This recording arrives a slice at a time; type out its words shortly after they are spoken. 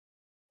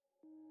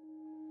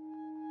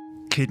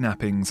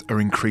Kidnappings are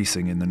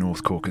increasing in the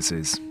North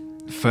Caucasus.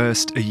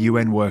 First, a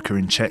UN worker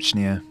in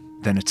Chechnya,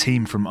 then a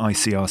team from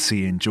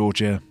ICRC in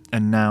Georgia,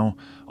 and now,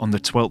 on the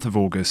 12th of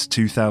August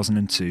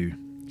 2002,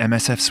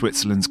 MSF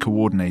Switzerland's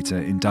coordinator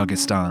in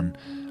Dagestan,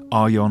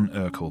 Aryon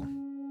Erkal.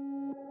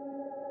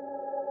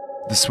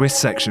 The Swiss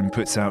section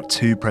puts out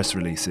 2 press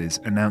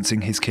releases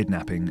announcing his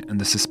kidnapping and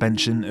the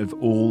suspension of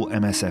all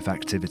MSF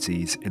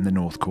activities in the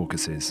North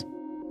Caucasus.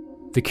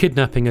 The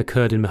kidnapping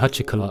occurred in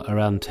Makhachkala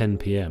around 10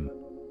 p.m.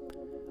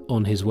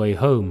 On his way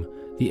home,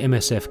 the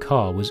MSF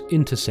car was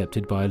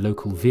intercepted by a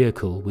local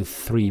vehicle with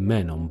 3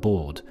 men on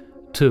board,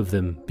 2 of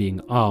them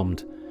being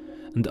armed,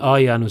 and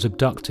Aryan was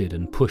abducted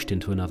and pushed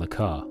into another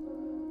car.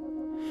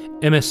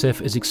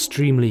 MSF is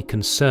extremely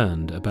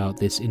concerned about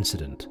this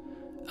incident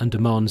and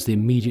demands the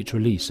immediate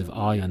release of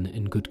Aryan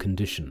in good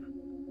condition.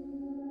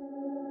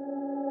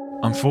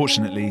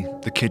 Unfortunately,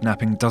 the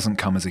kidnapping doesn't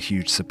come as a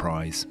huge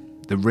surprise.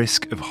 The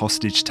risk of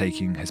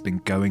hostage-taking has been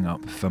going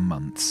up for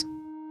months.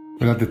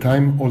 Well, at the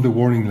time, all the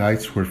warning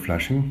lights were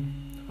flashing.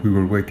 We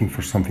were waiting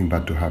for something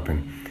bad to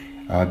happen.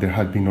 There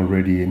had been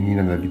already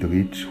Nina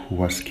Davidovich who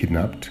was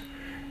kidnapped,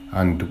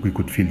 and we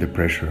could feel the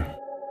pressure.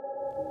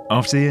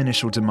 After the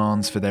initial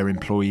demands for their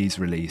employees'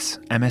 release,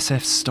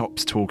 MSF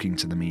stopped talking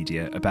to the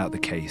media about the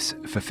case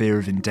for fear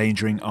of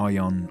endangering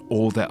Aryon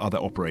or their other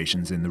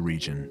operations in the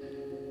region.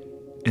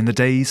 In the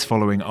days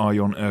following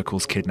Aryon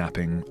Erkal's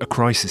kidnapping, a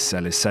crisis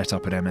cell is set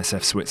up at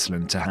MSF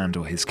Switzerland to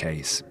handle his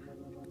case.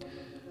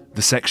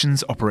 The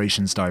section's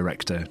operations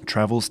director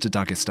travels to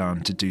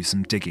Dagestan to do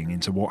some digging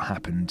into what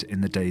happened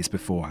in the days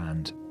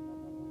beforehand.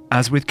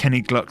 As with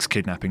Kenny Gluck's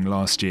kidnapping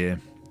last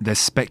year, there's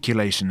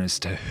speculation as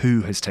to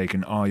who has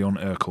taken Aryon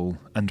Erkal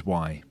and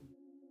why.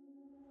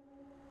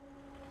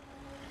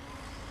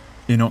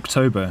 In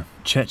October,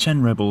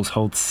 Chechen rebels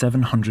hold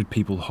 700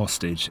 people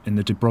hostage in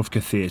the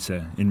Dubrovka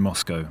Theatre in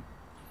Moscow.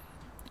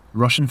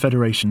 Russian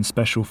Federation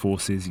special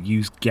forces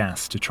used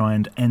gas to try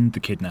and end the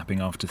kidnapping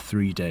after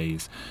 3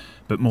 days,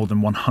 but more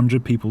than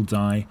 100 people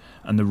die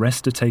and the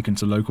rest are taken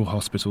to local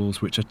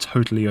hospitals which are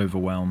totally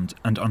overwhelmed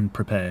and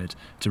unprepared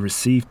to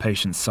receive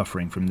patients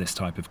suffering from this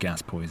type of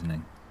gas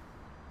poisoning.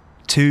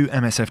 2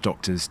 MSF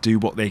doctors do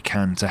what they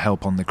can to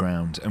help on the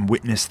ground and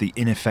witness the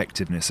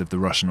ineffectiveness of the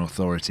Russian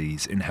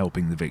authorities in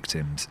helping the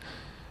victims.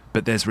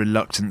 But there's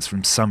reluctance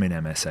from some in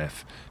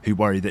MSF who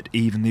worry that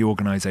even the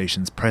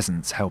organisation's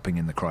presence helping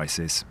in the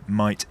crisis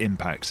might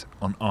impact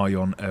on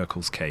Aryon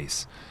Erkal's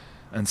case.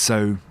 And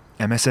so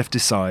MSF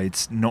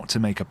decides not to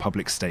make a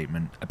public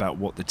statement about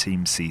what the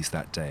team sees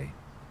that day.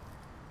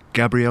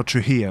 Gabriel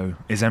Trujillo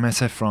is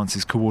MSF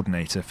France's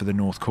coordinator for the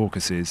North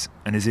Caucasus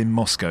and is in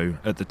Moscow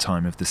at the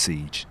time of the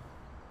siege.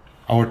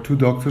 Our 2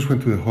 doctors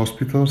went to the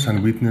hospitals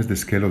and witnessed the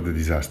scale of the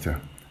disaster.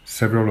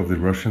 Several of the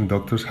Russian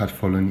doctors had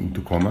fallen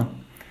into coma.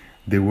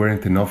 There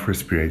weren't enough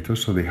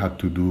respirators, so they had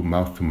to do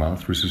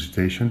mouth-to-mouth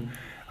resuscitation,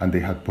 and they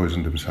had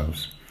poisoned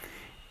themselves.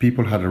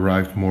 People had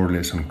arrived more or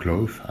less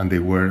unclothed, and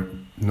there were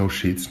no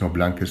sheets, no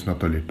blankets, no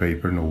toilet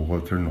paper, no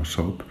water, no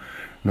soap,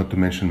 not to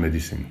mention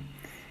medicine.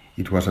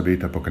 It was a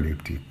bit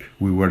apocalyptic.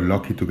 We were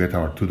lucky to get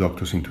our 2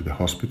 doctors into the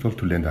hospital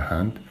to lend a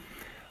hand.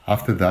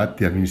 After that,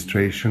 the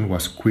administration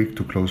was quick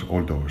to close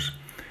all doors.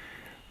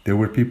 There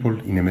were people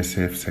in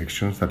MSF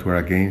sections that were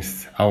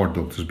against our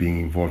doctors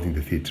being involved in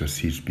the theatre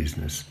siege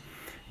business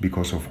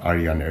because of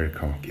Aryon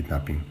Erkal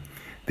kidnapping.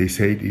 They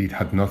said it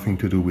had nothing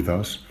to do with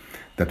us,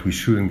 that we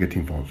shouldn't get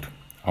involved.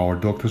 Our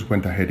doctors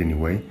went ahead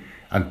anyway,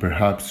 and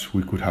perhaps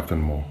we could have done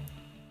more.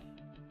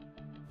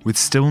 With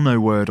still no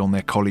word on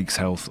their colleagues'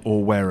 health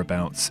or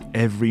whereabouts,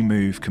 every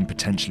move can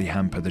potentially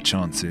hamper the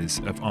chances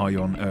of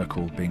Aryon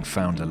Erkal being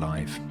found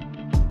alive.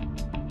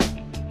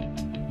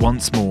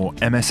 Once more,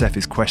 MSF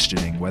is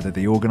questioning whether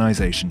the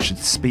organisation should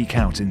speak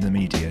out in the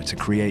media to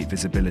create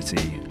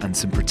visibility and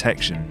some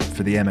protection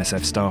for the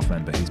MSF staff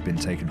member who's been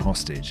taken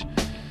hostage.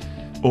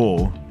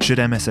 Or should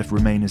MSF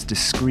remain as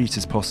discreet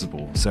as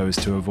possible so as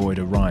to avoid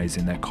a rise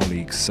in their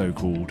colleagues'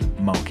 so-called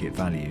market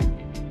value?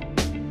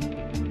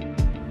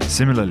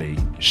 Similarly,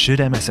 should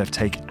MSF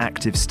take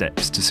active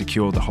steps to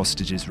secure the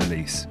hostages'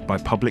 release by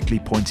publicly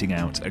pointing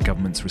out a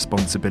government's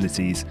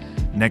responsibilities,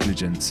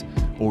 negligence,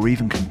 or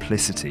even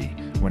complicity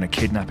when a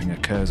kidnapping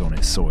occurs on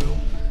its soil?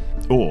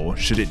 Or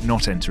should it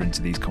not enter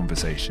into these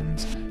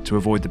conversations to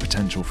avoid the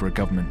potential for a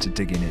government to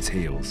dig in its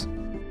heels?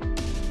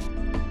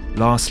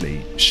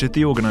 Lastly, should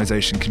the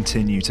organisation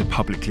continue to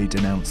publicly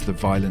denounce the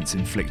violence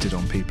inflicted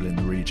on people in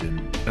the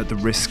region at the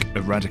risk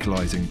of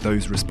radicalising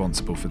those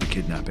responsible for the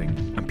kidnapping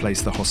and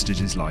place the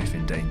hostage's life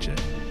in danger?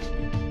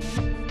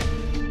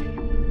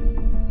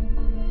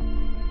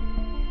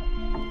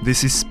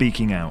 This is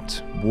Speaking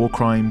Out, War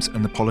Crimes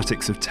and the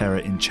Politics of Terror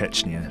in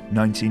Chechnya,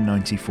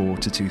 1994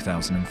 to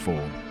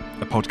 2004,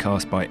 a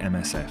podcast by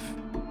MSF.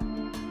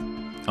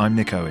 I'm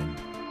Nick Owen.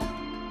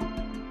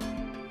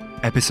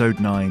 Episode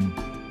 9,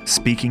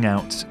 Speaking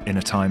Out in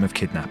a Time of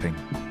Kidnapping.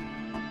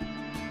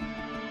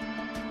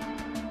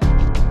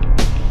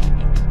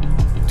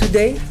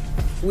 Today,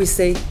 we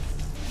say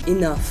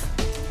enough.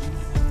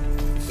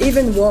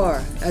 Even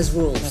war has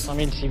rules.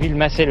 500 000 civils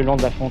massés le long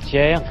de la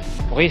frontière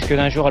risquent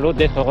d'un jour à l'autre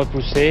d'être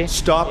repoussés.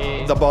 Stop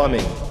the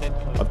bombing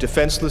of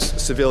defenseless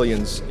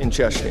civilians in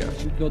Chechnya. It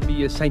should not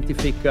be a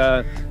scientific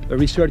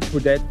research for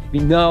that. We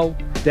know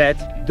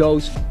that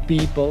those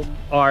people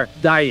are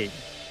dying.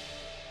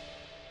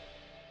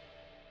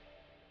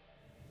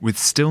 With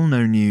still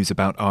no news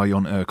about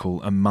Aryon Erkal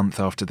a month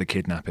after the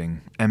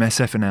kidnapping,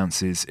 MSF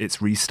announces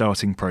it's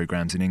restarting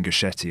programs in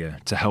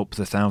Ingushetia to help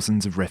the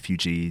thousands of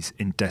refugees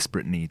in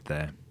desperate need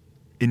there.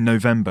 In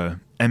November,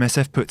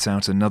 MSF puts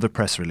out another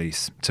press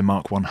release to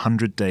mark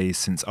 100 days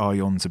since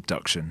Aryon's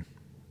abduction.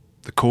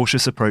 The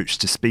cautious approach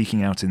to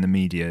speaking out in the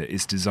media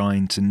is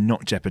designed to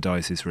not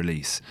jeopardise his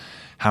release.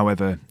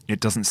 However, it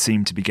doesn't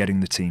seem to be getting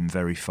the team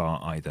very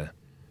far either.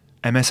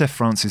 MSF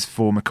France's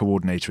former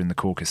coordinator in the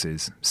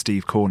Caucasus,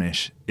 Steve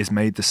Cornish, is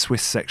made the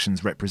Swiss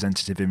section's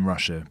representative in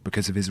Russia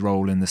because of his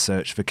role in the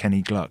search for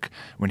Kenny Gluck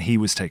when he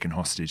was taken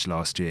hostage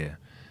last year.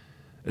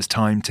 As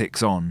time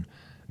ticks on,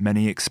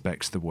 many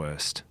expect the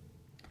worst.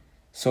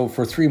 So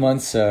for 3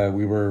 months,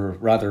 we were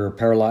rather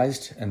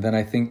paralyzed. And then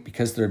I think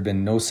because there had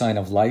been no sign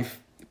of life,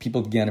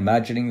 people began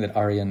imagining that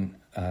Aryon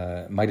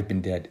might have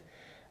been dead.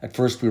 At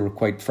first, we were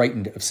quite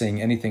frightened of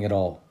saying anything at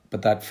all,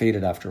 but that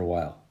faded after a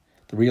while.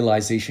 The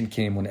realization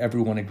came when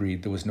everyone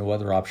agreed there was no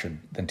other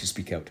option than to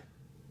speak out.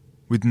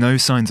 With no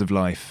signs of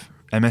life,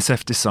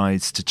 MSF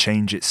decides to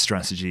change its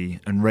strategy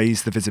and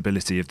raise the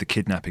visibility of the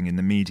kidnapping in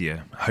the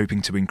media,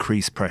 hoping to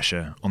increase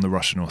pressure on the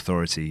Russian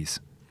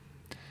authorities.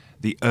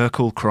 The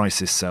Erkal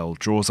Crisis Cell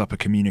draws up a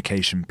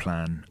communication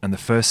plan, and the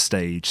first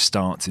stage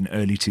starts in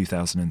early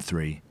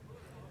 2003.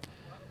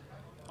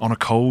 On a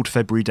cold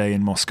February day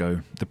in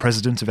Moscow, the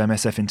president of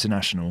MSF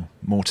International,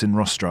 Morten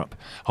Rostrup,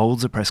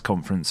 holds a press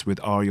conference with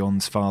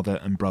Aryon's father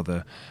and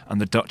brother and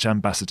the Dutch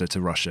ambassador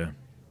to Russia.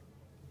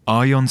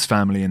 Aryon's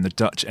family and the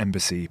Dutch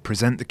embassy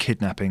present the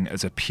kidnapping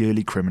as a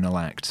purely criminal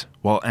act,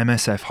 while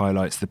MSF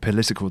highlights the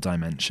political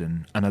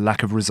dimension and a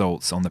lack of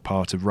results on the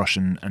part of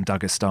Russian and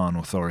Dagestan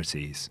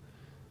authorities.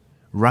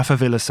 Rafa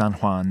Villa San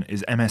Juan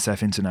is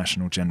MSF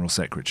International General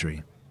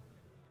Secretary.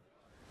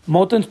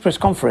 Morten's press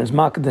conference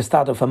marked the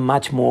start of a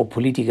much more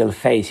political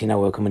phase in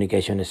our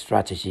communication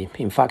strategy.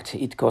 In fact,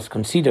 it caused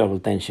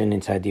considerable tension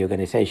inside the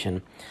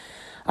organization.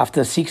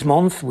 After 6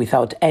 months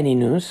without any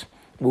news,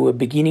 we were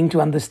beginning to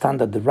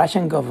understand that the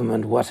Russian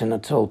government wasn't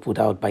at all put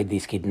out by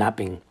this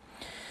kidnapping.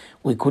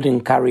 We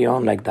couldn't carry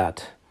on like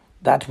that.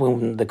 That's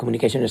when the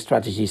communication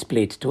strategy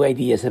split. 2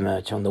 ideas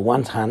emerged. On the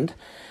one hand,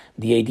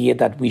 the idea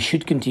that we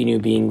should continue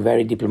being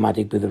very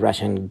diplomatic with the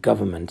Russian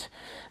government.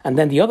 And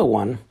then the other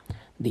one,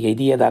 the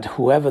idea that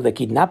whoever the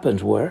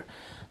kidnappers were,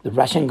 the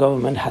Russian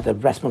government had a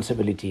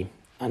responsibility,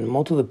 and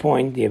more to the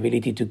point, the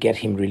ability to get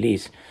him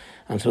released.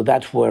 And so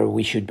that's where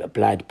we should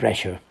apply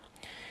pressure.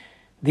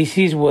 This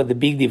is where the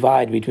big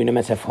divide between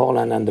MSF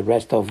Holland and the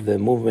rest of the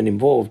movement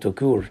involved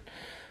occurred.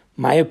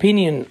 My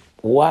opinion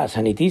was,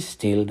 and it is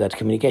still, that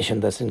communication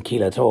doesn't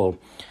kill at all.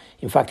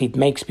 In fact, it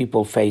makes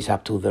people face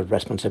up to their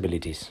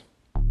responsibilities.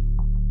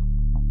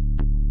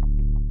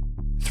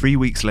 3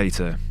 weeks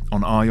later,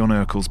 on Aryon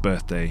Erkal's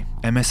birthday,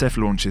 MSF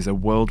launches a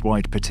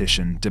worldwide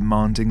petition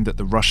demanding that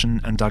the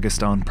Russian and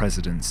Dagestan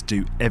presidents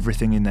do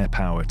everything in their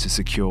power to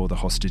secure the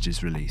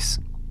hostages' release.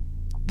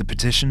 The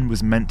petition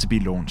was meant to be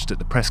launched at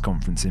the press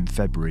conference in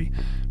February,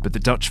 but the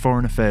Dutch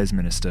Foreign Affairs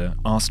Minister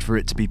asked for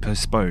it to be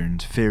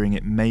postponed, fearing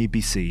it may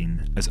be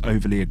seen as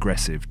overly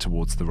aggressive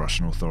towards the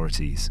Russian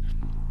authorities.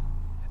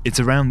 It's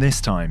around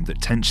this time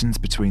that tensions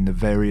between the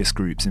various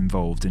groups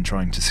involved in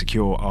trying to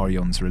secure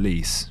Aryon's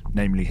release,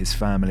 namely his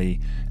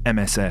family,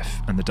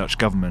 MSF and the Dutch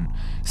government,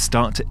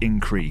 start to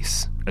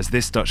increase, as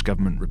this Dutch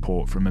government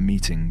report from a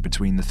meeting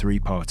between the three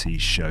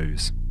parties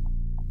shows.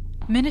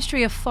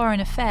 Ministry of Foreign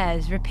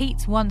Affairs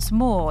repeats once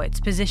more its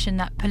position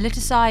that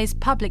politicised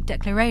public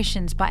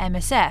declarations by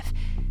MSF,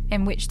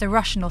 in which the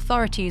Russian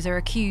authorities are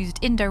accused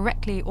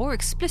indirectly or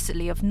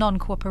explicitly of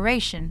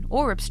non-cooperation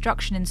or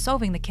obstruction in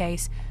solving the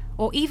case,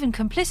 or even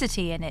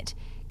complicity in it,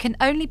 can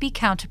only be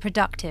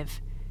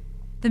counterproductive.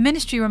 The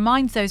ministry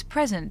reminds those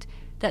present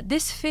that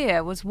this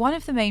fear was one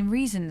of the main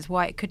reasons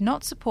why it could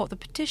not support the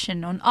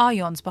petition on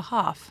Aryon's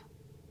behalf.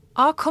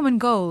 Our common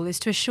goal is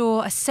to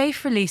assure a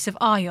safe release of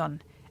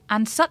Aryon,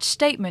 and such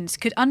statements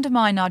could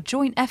undermine our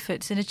joint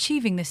efforts in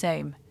achieving this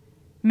aim.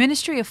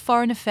 Ministry of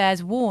Foreign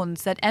Affairs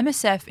warns that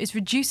MSF is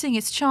reducing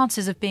its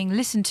chances of being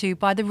listened to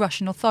by the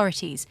Russian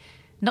authorities,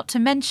 not to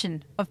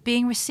mention of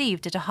being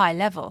received at a high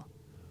level.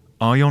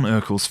 Aryon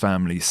Erkal's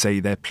family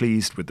say they're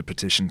pleased with the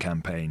petition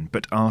campaign,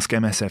 but ask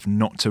MSF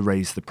not to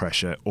raise the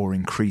pressure or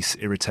increase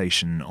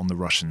irritation on the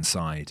Russian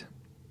side.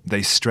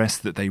 They stress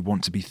that they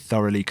want to be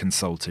thoroughly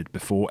consulted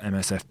before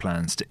MSF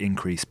plans to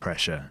increase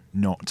pressure,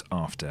 not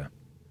after.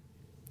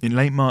 In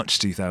late March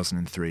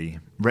 2003,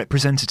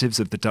 representatives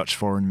of the Dutch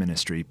Foreign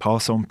Ministry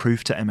pass on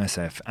proof to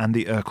MSF and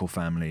the Erkal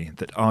family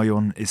that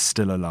Aryon is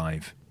still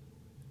alive.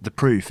 The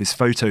proof is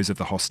photos of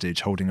the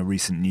hostage holding a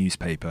recent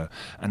newspaper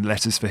and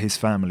letters for his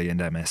family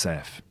and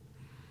MSF.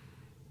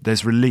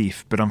 There's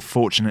relief, but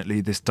unfortunately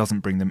this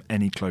doesn't bring them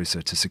any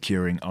closer to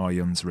securing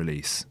Aryon's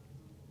release.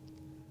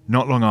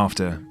 Not long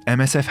after,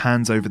 MSF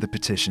hands over the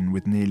petition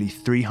with nearly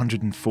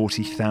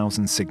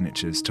 340,000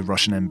 signatures to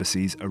Russian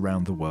embassies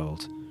around the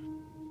world.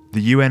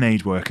 The UN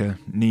aid worker,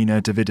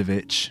 Nina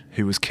Davidovich,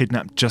 who was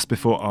kidnapped just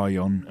before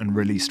Aryan and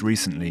released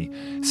recently,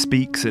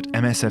 speaks at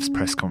MSF's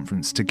press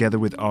conference together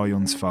with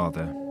Aryan's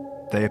father.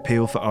 They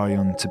appeal for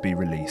Aryan to be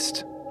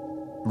released.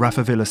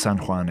 Rafa Villa San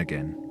Juan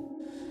again.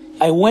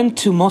 I went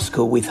to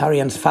Moscow with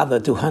Aryan's father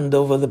to hand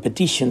over the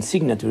petition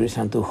signatures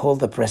and to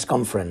hold a press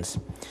conference.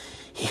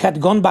 He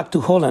had gone back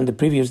to Holland the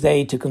previous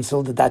day to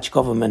consult the Dutch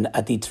government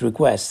at its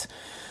request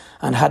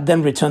and had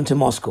then returned to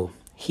Moscow.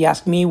 He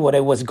asked me what I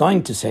was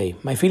going to say.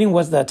 My feeling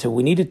was that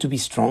we needed to be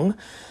strong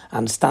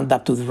and stand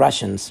up to the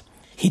Russians.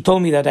 He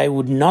told me that I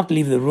would not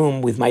leave the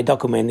room with my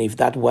document if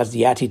that was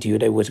the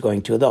attitude I was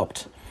going to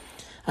adopt.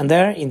 And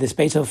there, in the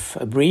space of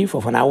a brief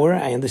of an hour,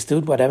 I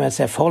understood what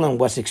MSF Holland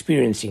was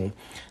experiencing.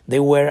 They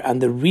were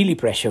under really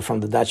pressure from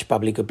the Dutch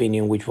public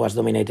opinion, which was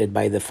dominated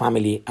by the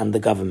family and the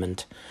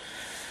government.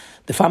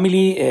 The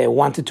family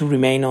wanted to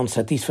remain on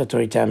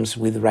satisfactory terms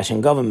with the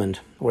Russian government,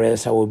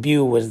 whereas our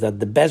view was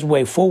that the best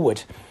way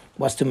forward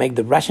was to make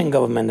the Russian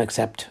government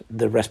accept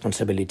the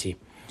responsibility.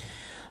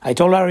 I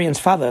told Aryan's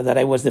father that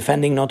I was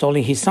defending not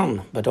only his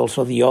son, but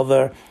also the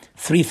other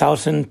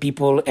 3,000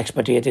 people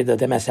expatriated that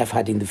MSF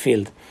had in the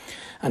field,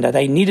 and that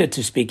I needed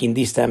to speak in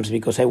these terms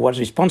because I was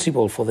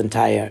responsible for the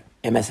entire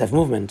MSF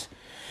movement.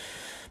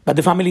 But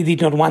the family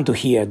did not want to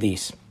hear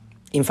this.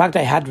 In fact,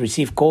 I had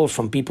received calls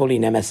from people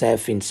in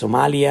MSF in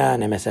Somalia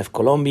and MSF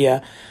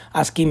Colombia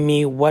asking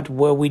me what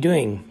were we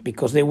doing,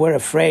 because they were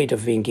afraid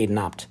of being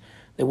kidnapped.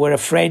 They were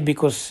afraid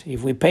because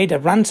if we paid a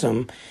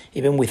ransom,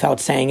 even without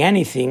saying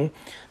anything,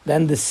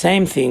 then the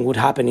same thing would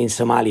happen in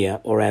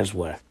Somalia or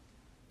elsewhere.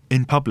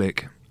 In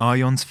public,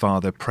 Aryan's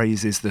father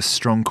praises the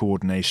strong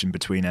coordination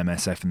between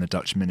MSF and the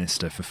Dutch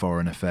Minister for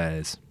Foreign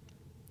Affairs.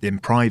 In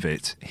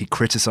private, he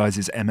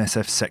criticises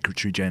MSF's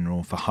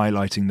Secretary-General for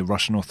highlighting the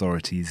Russian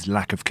authorities'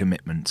 lack of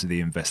commitment to the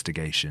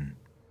investigation.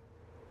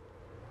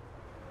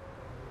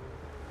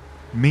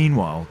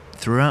 Meanwhile,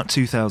 throughout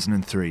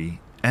 2003,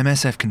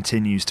 MSF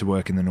continues to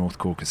work in the North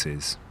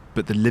Caucasus,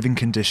 but the living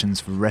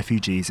conditions for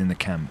refugees in the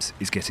camps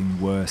is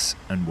getting worse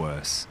and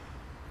worse.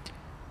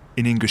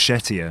 In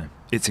Ingushetia,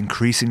 it's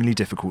increasingly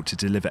difficult to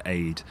deliver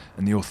aid,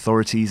 and the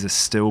authorities are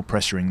still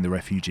pressuring the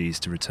refugees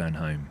to return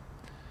home.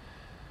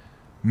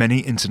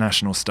 Many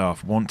international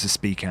staff want to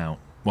speak out,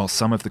 while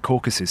some of the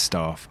Caucasus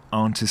staff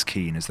aren't as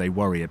keen as they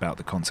worry about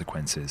the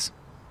consequences.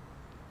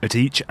 At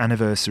each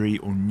anniversary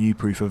or new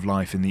proof of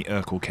life in the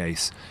Urkel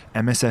case,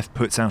 MSF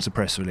puts out a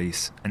press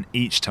release, and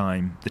each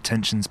time the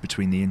tensions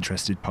between the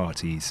interested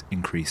parties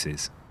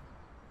increases.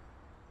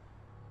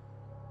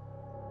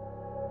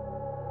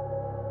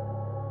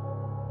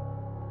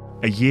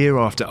 A year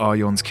after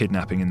Aryan's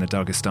kidnapping in the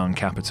Dagestan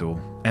capital,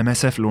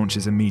 MSF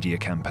launches a media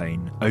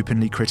campaign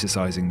openly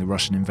criticising the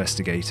Russian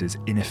investigators'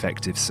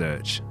 ineffective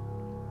search.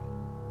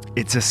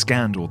 It's a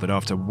scandal that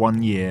after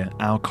 1 year,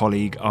 our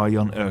colleague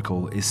Aryan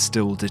Urkel is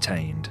still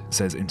detained,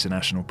 says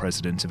International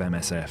President of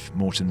MSF,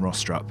 Morten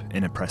Rostrup,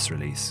 in a press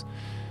release.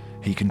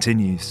 He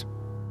continues,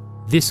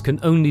 "This can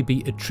only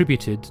be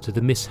attributed to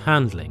the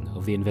mishandling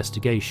of the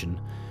investigation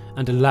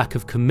and a lack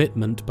of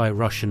commitment by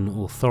Russian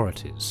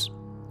authorities.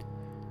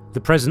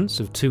 The presence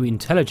of 2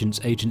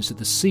 intelligence agents at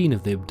the scene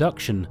of the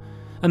abduction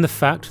and the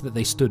fact that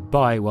they stood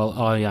by while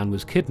Aryan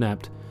was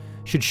kidnapped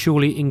should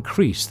surely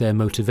increase their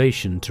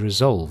motivation to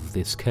resolve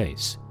this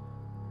case.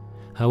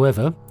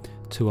 However,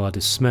 to our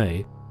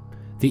dismay,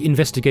 the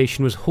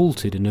investigation was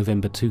halted in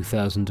November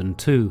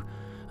 2002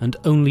 and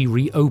only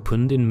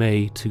reopened in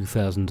May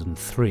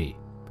 2003.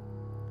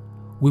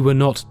 We were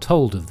not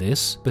told of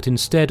this, but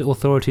instead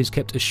authorities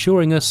kept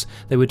assuring us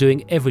they were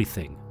doing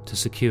everything to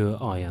secure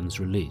Aryan's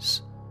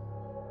release."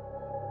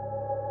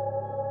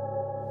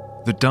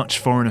 The Dutch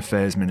Foreign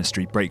Affairs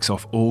Ministry breaks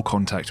off all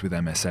contact with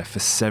MSF for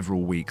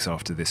several weeks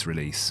after this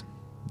release.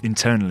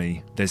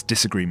 Internally, there's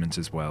disagreement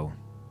as well.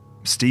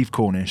 Steve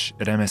Cornish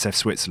at MSF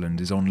Switzerland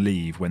is on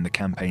leave when the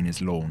campaign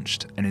is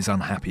launched and is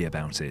unhappy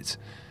about it.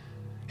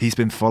 He's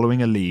been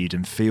following a lead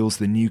and feels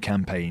the new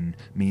campaign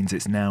means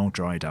it's now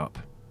dried up.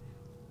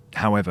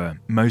 However,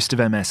 most of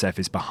MSF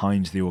is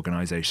behind the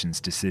organisation's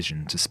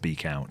decision to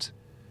speak out.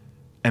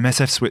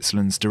 MSF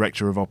Switzerland's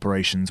Director of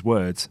Operations'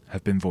 words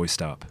have been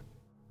voiced up.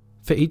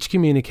 For each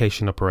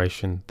communication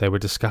operation, there were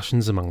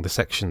discussions among the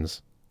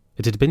sections.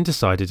 It had been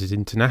decided at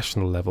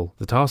international level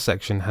that our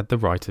section had the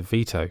right of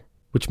veto,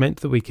 which meant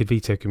that we could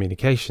veto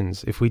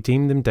communications if we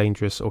deemed them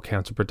dangerous or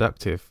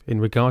counterproductive in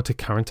regard to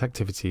current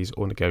activities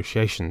or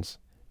negotiations.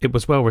 It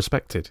was well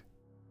respected.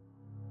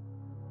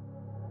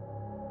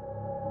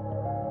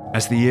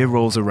 As the year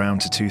rolls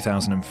around to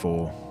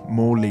 2004,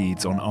 more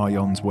leads on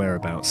Aryan's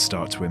whereabouts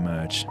start to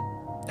emerge.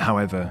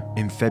 However,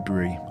 in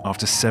February,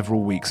 after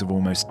several weeks of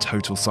almost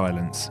total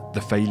silence,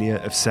 the failure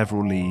of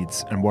several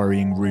leads and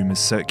worrying rumours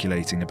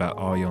circulating about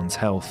Aryan's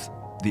health,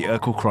 the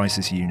Urkel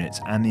Crisis Unit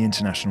and the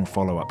International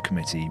Follow-Up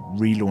Committee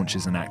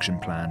relaunches an action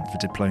plan for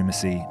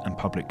diplomacy and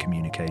public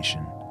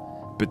communication.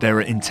 But there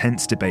are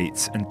intense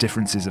debates and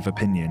differences of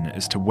opinion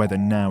as to whether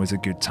now is a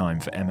good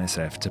time for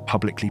MSF to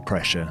publicly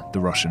pressure the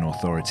Russian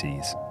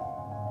authorities.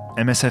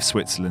 MSF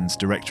Switzerland's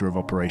Director of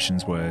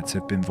Operations words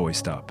have been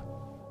voiced up.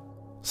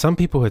 Some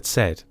people had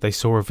said they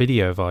saw a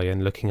video of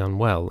Arjen looking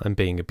unwell and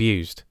being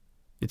abused.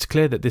 It's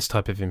clear that this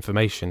type of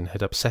information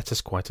had upset us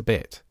quite a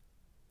bit.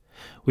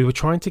 We were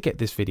trying to get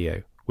this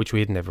video, which we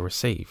had never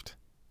received.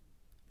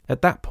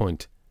 At that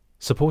point,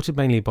 supported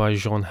mainly by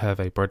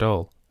Jean-Hervé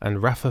Bradol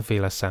and Rafa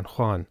Villa San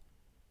Juan,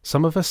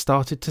 some of us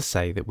started to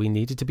say that we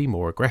needed to be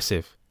more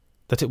aggressive,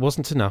 that it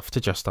wasn't enough to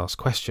just ask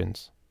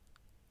questions.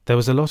 There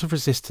was a lot of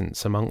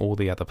resistance among all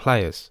the other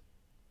players.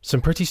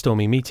 Some pretty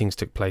stormy meetings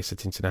took place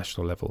at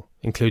international level,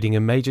 including a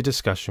major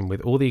discussion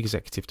with all the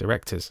executive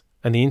directors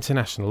and the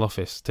international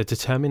office to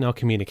determine our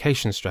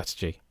communication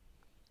strategy.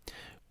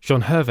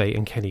 Jean-Hervé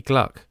and Kenny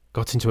Gluck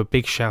got into a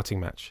big shouting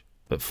match,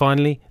 but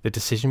finally the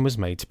decision was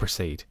made to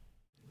proceed.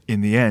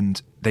 In the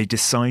end, they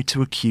decide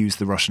to accuse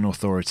the Russian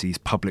authorities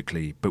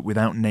publicly, but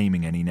without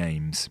naming any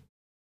names.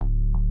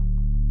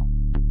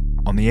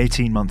 On the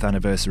 18-month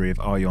anniversary of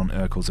Arjen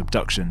Erkel's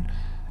abduction,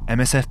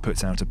 MSF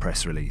puts out a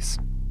press release.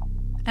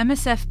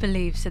 MSF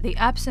believes that the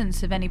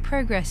absence of any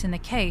progress in the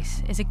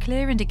case is a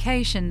clear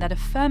indication that a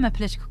firmer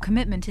political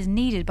commitment is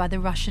needed by the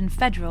Russian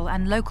federal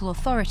and local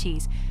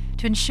authorities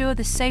to ensure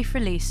the safe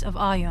release of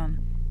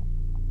Arjen.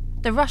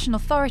 The Russian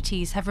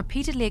authorities have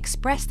repeatedly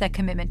expressed their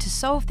commitment to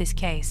solve this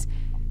case,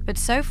 but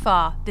so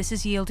far this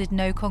has yielded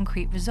no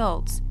concrete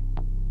results.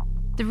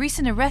 The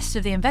recent arrest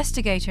of the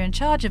investigator in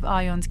charge of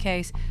Arjen's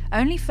case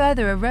only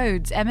further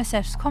erodes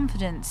MSF's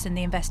confidence in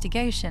the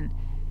investigation.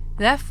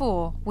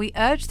 Therefore, we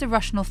urge the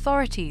Russian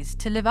authorities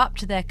to live up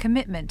to their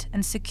commitment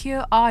and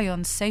secure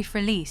Arjen's safe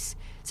release,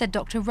 said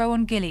Dr.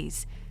 Rowan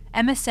Gillies,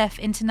 MSF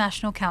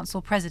International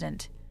Council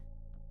President.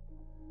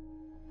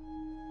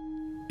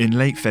 In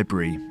late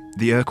February,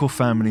 the Erkel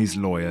family's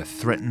lawyer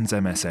threatens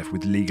MSF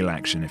with legal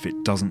action if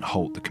it doesn't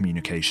halt the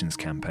communications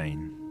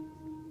campaign.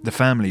 The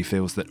family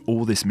feels that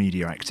all this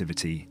media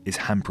activity is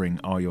hampering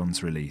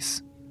Arjen's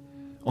release.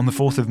 On the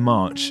 4th of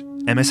March,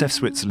 MSF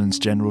Switzerland's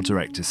General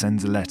Director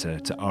sends a letter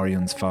to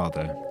Arjen's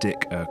father,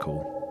 Dick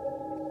Erkel.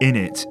 In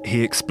it,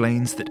 he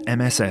explains that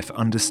MSF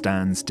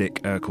understands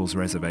Dick Erkel's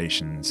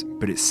reservations,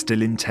 but it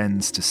still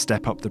intends to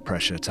step up the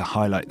pressure to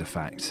highlight the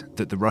fact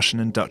that the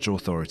Russian and Dutch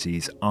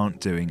authorities aren't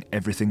doing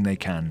everything they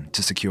can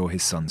to secure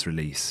his son's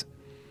release.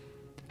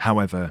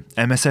 However,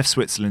 MSF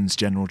Switzerland's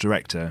General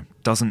Director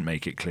doesn't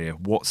make it clear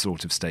what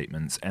sort of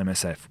statements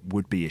MSF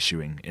would be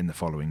issuing in the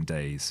following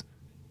days.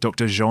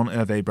 Dr.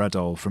 Jean-Hervé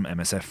Bradol from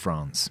MSF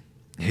France.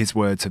 His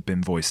words have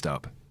been voiced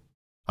up.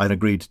 I'd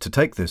agreed to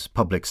take this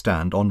public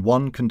stand on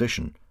one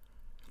condition,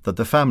 that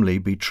the family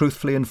be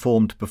truthfully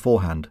informed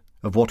beforehand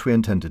of what we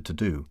intended to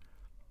do.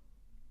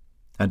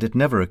 And it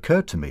never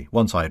occurred to me,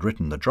 once I had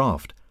written the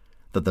draft,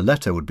 that the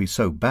letter would be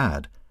so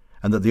bad,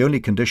 and that the only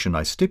condition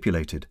I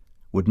stipulated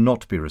would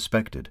not be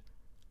respected.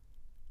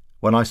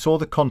 When I saw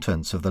the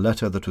contents of the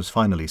letter that was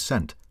finally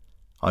sent,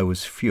 I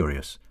was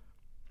furious.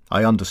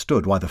 I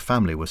understood why the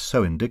family was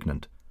so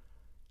indignant.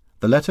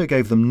 The letter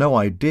gave them no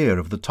idea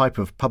of the type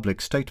of public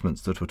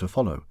statements that were to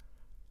follow.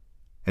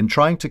 In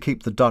trying to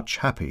keep the Dutch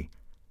happy,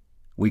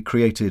 we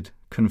created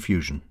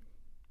confusion.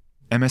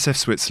 MSF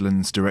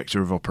Switzerland's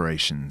Director of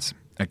Operations.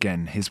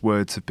 Again, his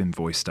words have been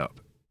voiced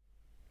up.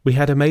 We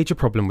had a major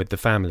problem with the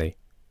family.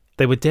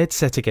 They were dead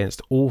set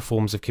against all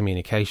forms of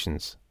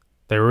communications.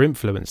 They were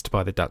influenced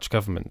by the Dutch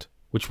government,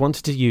 which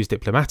wanted to use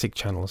diplomatic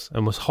channels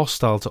and was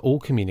hostile to all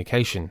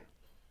communication.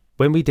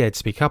 When we dared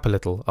speak up a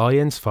little,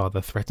 Arjen's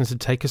father threatened to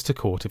take us to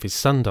court if his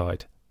son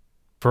died.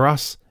 For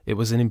us, it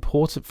was an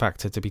important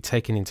factor to be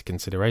taken into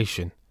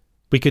consideration.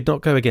 We could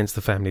not go against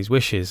the family's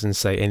wishes and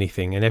say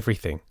anything and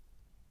everything.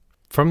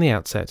 From the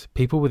outset,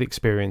 people with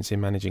experience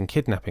in managing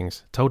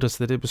kidnappings told us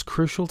that it was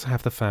crucial to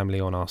have the family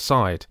on our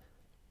side,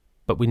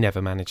 but we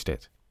never managed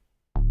it.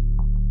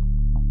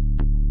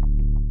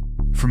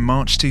 From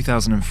March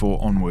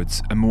 2004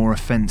 onwards, a more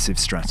offensive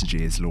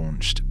strategy is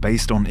launched,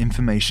 based on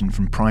information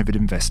from private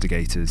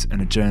investigators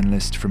and a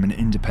journalist from an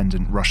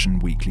independent Russian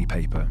weekly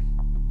paper.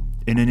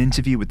 In an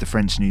interview with the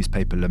French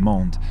newspaper Le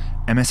Monde,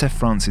 MSF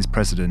France's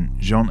president,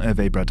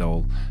 Jean-Hervé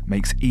Bradol,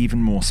 makes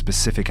even more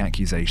specific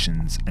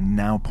accusations and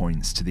now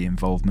points to the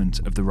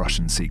involvement of the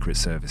Russian secret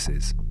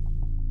services.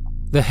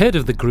 The head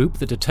of the group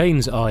that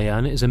detains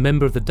Arjen is a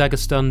member of the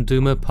Dagestan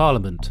Duma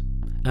parliament,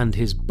 and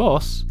his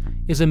boss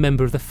is a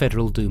member of the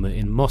Federal Duma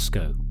in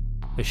Moscow,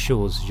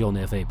 assures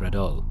Jean-Hervé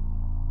Bradol.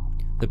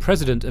 The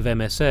president of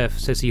MSF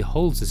says he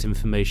holds this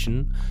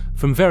information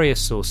from various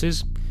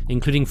sources,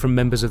 including from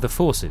members of the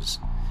forces,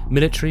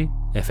 military,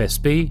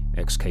 FSB,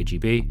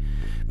 ex-KGB,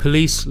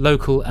 police,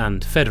 local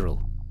and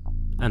federal,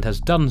 and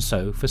has done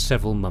so for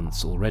several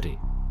months already.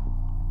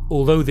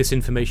 Although this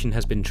information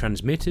has been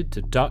transmitted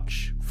to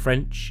Dutch,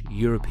 French,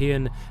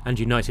 European and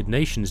United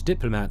Nations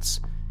diplomats,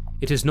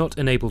 it has not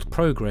enabled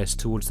progress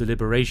towards the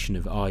liberation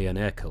of Arjen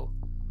Erkel.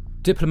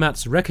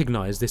 Diplomats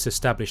recognise this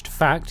established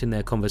fact in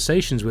their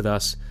conversations with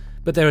us,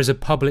 but there is a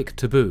public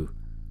taboo.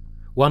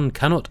 One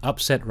cannot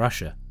upset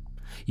Russia,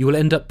 You will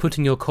end up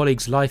putting your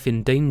colleague's life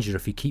in danger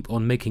if you keep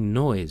on making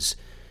noise,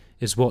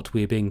 is what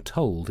we are being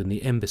told in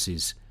the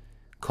embassies,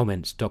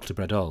 comments Dr.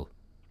 Bradol.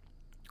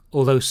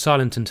 Although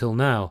silent until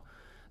now,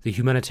 the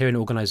humanitarian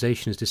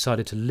organisation has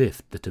decided to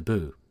lift the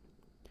taboo.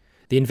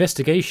 The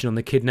investigation on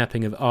the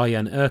kidnapping of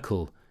Arjan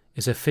Erkel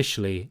is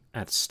officially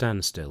at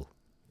standstill.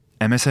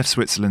 MSF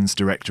Switzerland's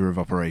Director of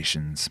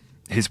Operations.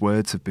 His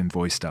words have been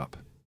voiced up.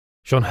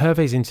 Jean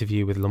Hervé's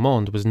interview with Le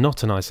Monde was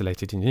not an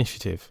isolated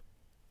initiative.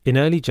 In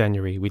early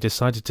January, we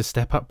decided to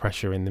step up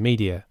pressure in the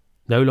media,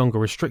 no longer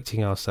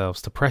restricting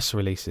ourselves to press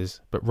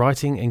releases, but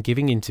writing and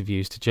giving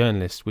interviews to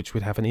journalists which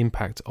would have an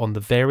impact on the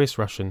various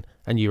Russian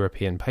and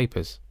European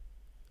papers.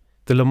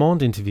 The Le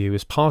Monde interview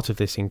is part of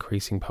this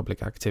increasing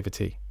public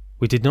activity.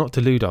 We did not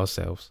delude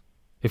ourselves.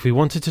 If we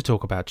wanted to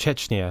talk about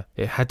Chechnya,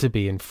 it had to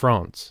be in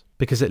France,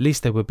 because at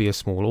least there would be a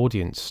small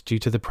audience due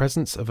to the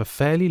presence of a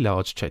fairly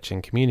large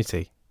Chechen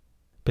community.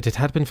 But it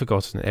had been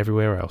forgotten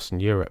everywhere else in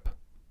Europe.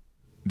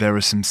 There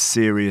are some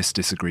serious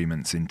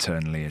disagreements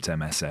internally at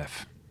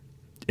MSF.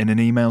 In an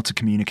email to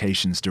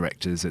communications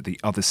directors at the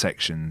other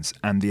sections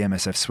and the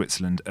MSF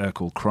Switzerland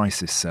Erkel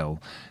crisis cell,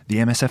 the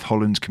MSF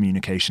Holland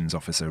communications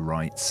officer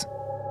writes,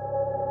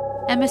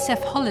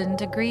 MSF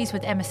Holland agrees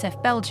with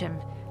MSF Belgium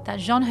that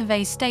Jean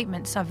Hervé's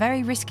statements are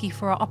very risky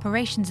for our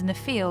operations in the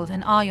field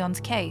and Arjan's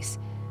case.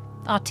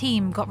 Our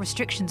team got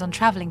restrictions on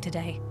travelling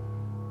today.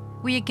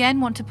 We again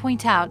want to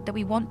point out that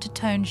we want to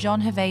tone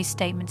Jean Hervé's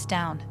statements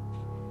down.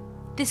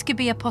 This could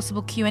be a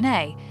possible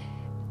Q&A.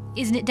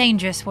 Isn't it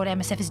dangerous what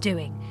MSF is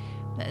doing?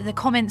 The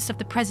comments of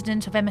the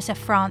president of MSF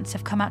France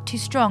have come out too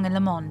strong in Le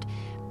Monde.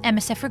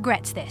 MSF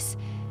regrets this.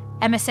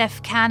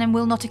 MSF can and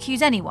will not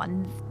accuse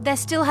anyone. There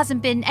still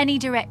hasn't been any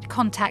direct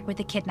contact with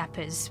the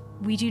kidnappers.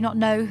 We do not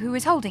know who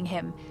is holding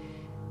him.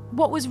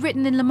 What was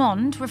written in Le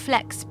Monde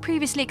reflects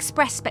previously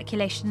expressed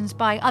speculations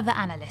by other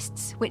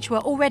analysts, which were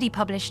already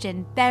published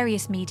in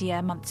various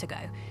media months ago.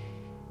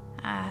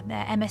 The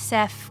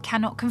MSF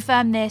cannot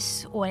confirm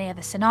this or any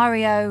other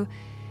scenario.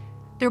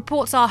 The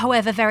reports are,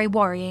 however, very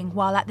worrying,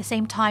 while at the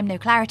same time no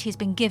clarity has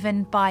been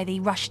given by the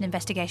Russian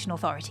investigation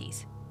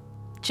authorities.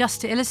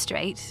 Just to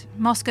illustrate,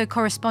 Moscow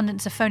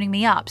correspondents are phoning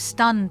me up,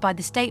 stunned by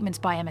the statements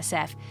by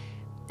MSF.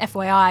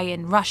 FYI,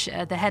 in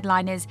Russia, the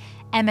headline is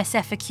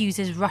MSF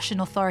accuses Russian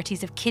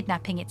authorities of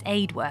kidnapping its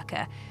aid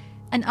worker,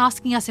 and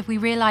asking us if we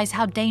realise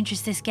how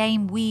dangerous this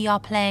game we are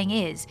playing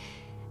is,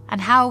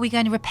 and how are we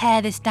going to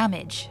repair this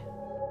damage.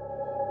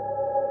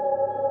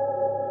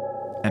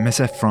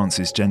 MSF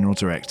France's General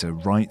Director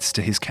writes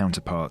to his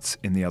counterparts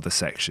in the other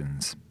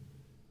sections.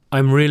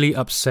 I'm really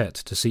upset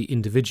to see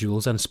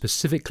individuals and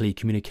specifically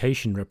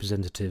communication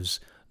representatives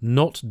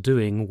not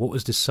doing what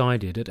was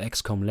decided at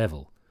ExCom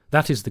level.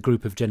 That is the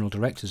group of General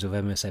Directors of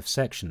MSF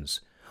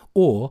sections,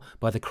 or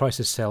by the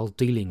crisis cell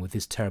dealing with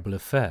this terrible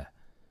affair.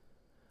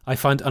 I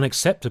find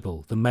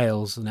unacceptable the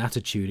mails and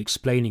attitude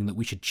explaining that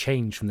we should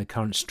change from the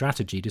current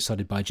strategy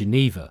decided by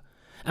Geneva,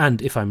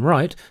 and, if I'm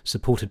right,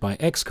 supported by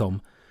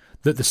ExCom,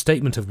 that the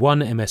statement of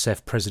one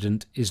MSF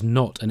president is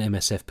not an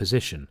MSF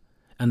position,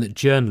 and that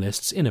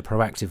journalists, in a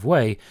proactive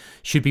way,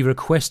 should be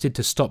requested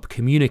to stop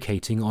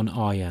communicating on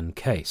Arjan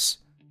case.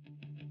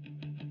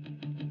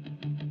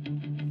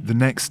 The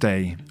next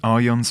day,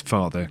 Arjan's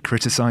father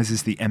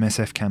criticises the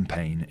MSF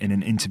campaign in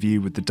an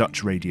interview with the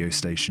Dutch radio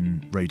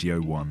station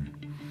Radio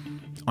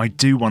 1. I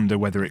do wonder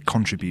whether it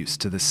contributes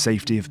to the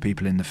safety of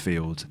people in the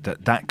field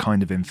that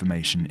kind of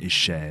information is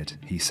shared,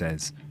 he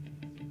says.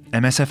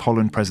 MSF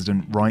Holland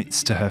president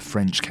writes to her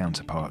French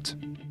counterpart.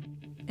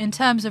 In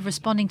terms of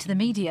responding to the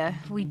media,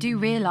 we do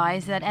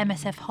realise that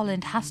MSF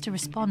Holland has to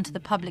respond to the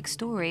public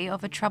story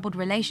of a troubled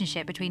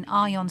relationship between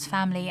Arjan's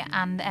family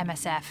and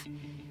MSF.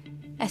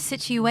 A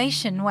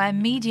situation where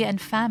media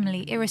and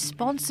family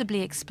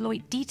irresponsibly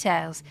exploit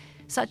details,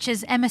 such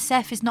as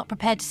MSF is not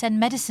prepared to send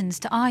medicines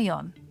to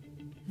Arjan.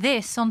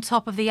 This on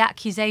top of the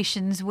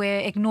accusations we're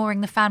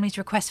ignoring the family's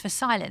request for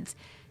silence,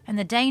 and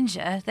the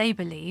danger, they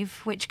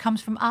believe, which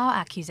comes from our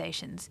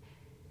accusations.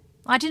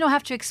 I do not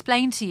have to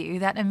explain to you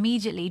that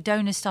immediately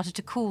donors started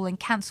to call and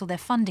cancel their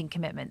funding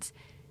commitments.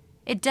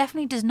 It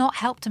definitely does not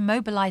help to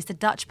mobilise the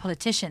Dutch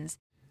politicians.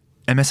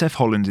 MSF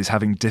Holland is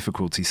having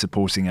difficulty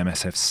supporting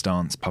MSF's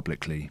stance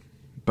publicly.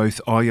 Both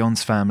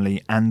Arjan's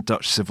family and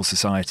Dutch civil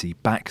society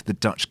back the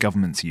Dutch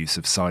government's use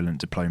of silent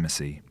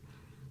diplomacy.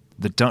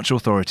 The Dutch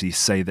authorities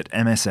say that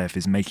MSF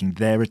is making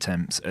their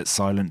attempts at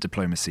silent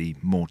diplomacy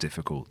more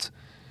difficult.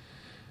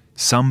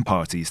 Some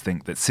parties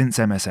think that since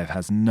MSF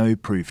has no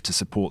proof to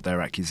support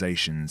their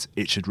accusations,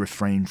 it should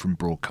refrain from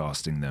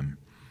broadcasting them.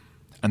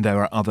 And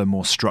there are other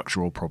more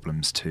structural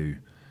problems too.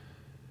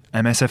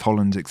 MSF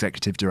Holland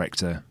Executive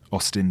Director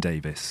Austin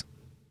Davis.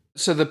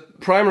 So the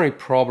primary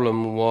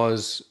problem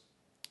was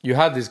you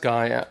had this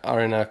guy,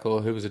 Arjan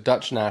Erkel, who was a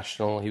Dutch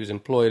national. He was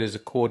employed as a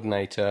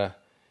coordinator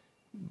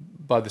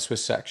by the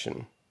Swiss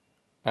section.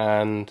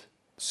 And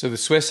so the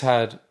Swiss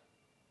had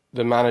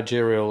the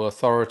managerial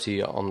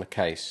authority on the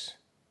case.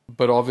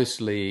 But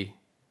obviously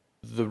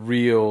the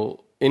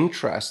real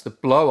interest, the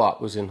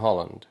blow-up was in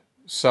Holland.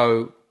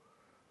 So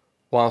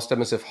whilst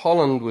MSF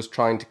Holland was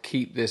trying to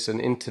keep this an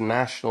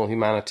international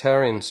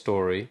humanitarian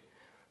story,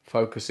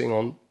 focusing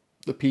on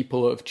the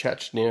people of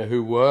Chechnya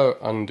who were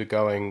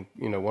undergoing,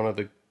 one of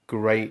the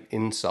great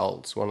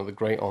insults, one of the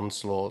great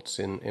onslaughts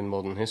in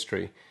modern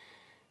history.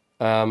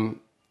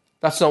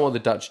 That's not what the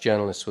Dutch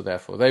journalists were there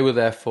for. They were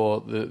there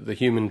for the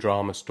human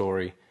drama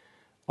story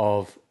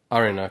of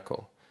Arjen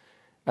Erkel.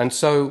 And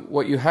so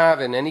what you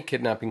have in any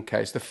kidnapping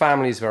case, the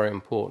family is very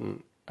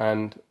important.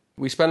 And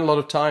we spent a lot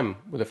of time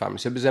with the family.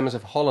 So it was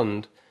MSF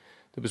Holland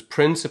that was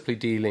principally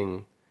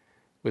dealing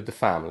with the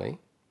family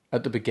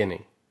at the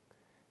beginning.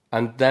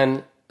 And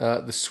then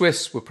the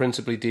Swiss were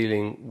principally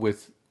dealing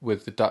with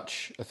the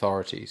Dutch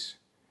authorities.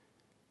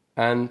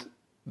 And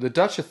the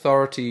Dutch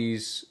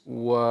authorities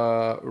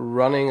were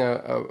running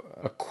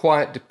a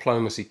quiet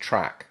diplomacy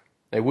track.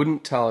 They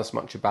wouldn't tell us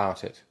much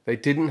about it. They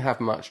didn't have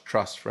much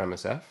trust for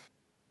MSF.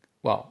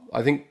 Well,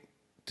 I think,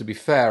 to be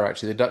fair,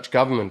 actually, the Dutch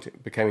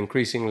government became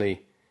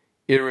increasingly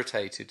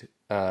irritated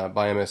by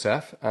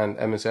MSF, and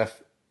MSF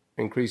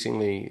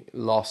increasingly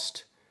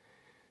lost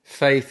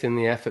faith in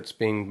the efforts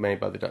being made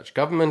by the Dutch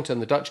government,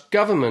 and the Dutch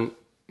government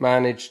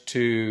managed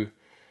to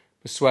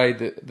persuade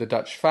the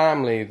Dutch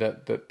family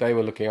that they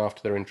were looking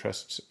after their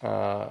interests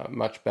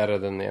much better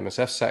than the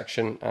MSF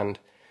section. And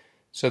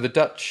so the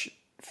Dutch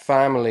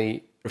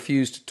family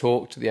refused to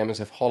talk to the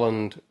MSF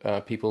Holland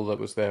people that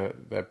was their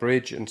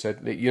bridge, and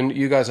said,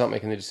 you guys aren't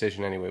making the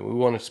decision anyway, we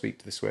want to speak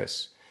to the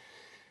Swiss.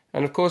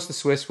 And of course the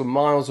Swiss were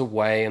miles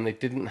away, and they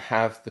didn't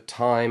have the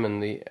time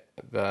and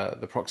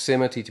the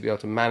proximity to be able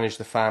to manage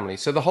the family.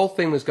 So the whole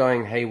thing was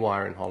going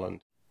haywire in Holland.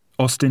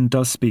 Austin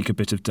does speak a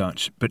bit of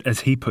Dutch, but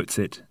as he puts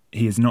it,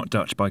 he is not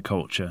Dutch by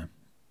culture.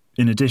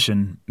 In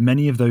addition,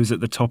 many of those at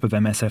the top of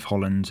MSF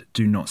Holland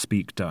do not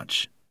speak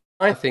Dutch.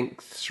 I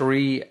think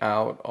 3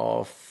 out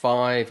of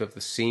 5 of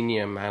the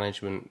senior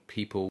management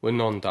people were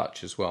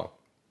non-Dutch as well.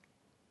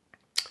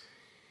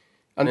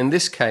 And in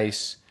this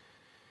case,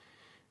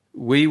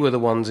 we were the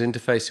ones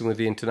interfacing with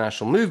the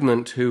international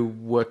movement who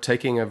were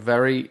taking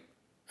an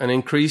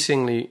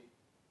increasingly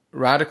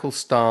radical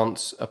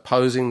stance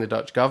opposing the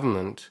Dutch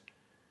government,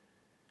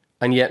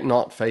 and yet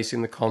not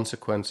facing the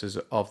consequences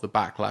of the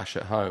backlash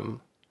at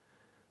home.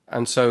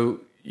 And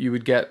so you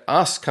would get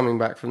us coming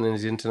back from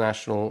these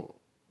international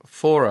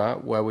fora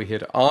where we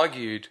had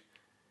argued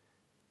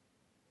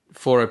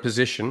for a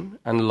position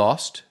and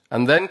lost,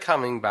 and then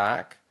coming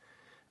back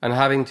and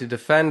having to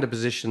defend a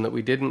position that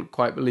we didn't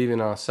quite believe in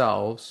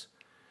ourselves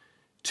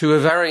to a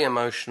very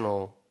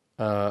emotional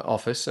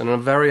office and a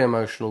very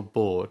emotional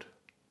board.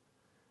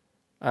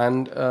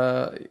 And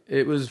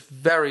it was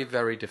very,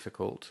 very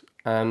difficult.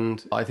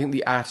 And I think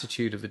the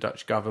attitude of the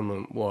Dutch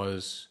government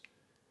was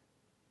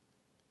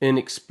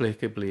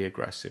inexplicably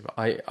aggressive.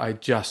 I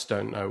just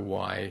don't know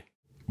why.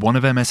 One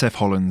of MSF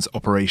Holland's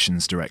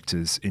operations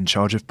directors in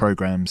charge of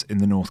programmes in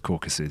the North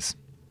Caucasus.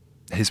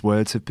 His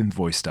words have been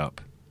voiced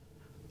up.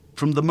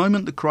 From the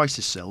moment the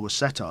crisis cell was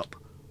set up,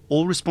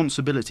 all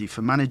responsibility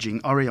for managing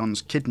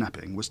Arjen's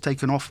kidnapping was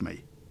taken off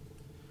me.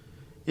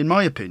 In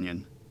my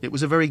opinion, it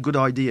was a very good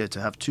idea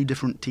to have 2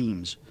 different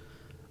teams,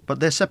 but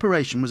their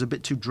separation was a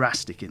bit too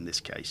drastic in this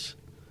case.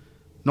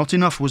 Not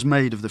enough was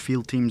made of the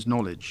field team's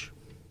knowledge.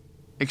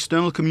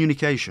 External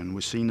communication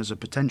was seen as a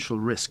potential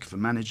risk for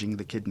managing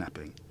the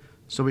kidnapping,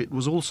 so it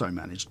was also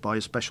managed by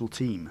a special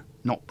team,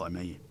 not by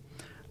me.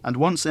 And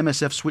once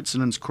MSF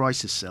Switzerland's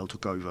crisis cell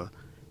took over,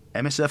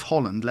 MSF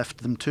Holland left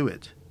them to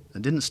it,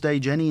 and didn't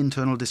stage any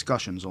internal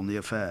discussions on the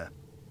affair.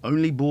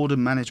 Only board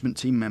and management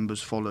team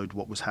members followed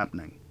what was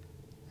happening.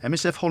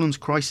 MSF Holland's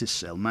crisis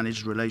cell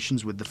managed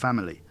relations with the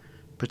family,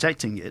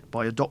 protecting it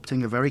by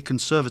adopting a very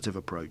conservative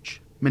approach,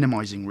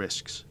 minimising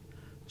risks.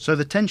 So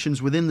the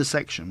tensions within the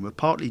section were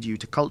partly due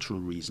to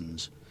cultural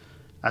reasons,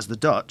 as the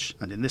Dutch,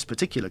 and in this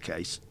particular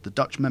case, the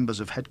Dutch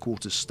members of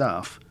headquarters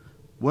staff,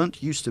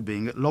 weren't used to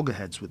being at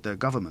loggerheads with their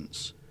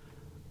governments.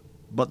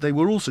 But they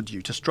were also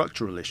due to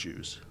structural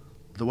issues,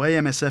 the way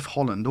MSF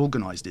Holland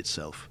organised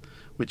itself,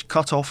 which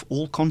cut off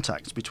all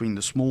contacts between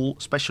the small,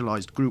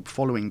 specialised group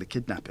following the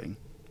kidnapping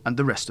and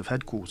the rest of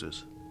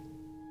headquarters.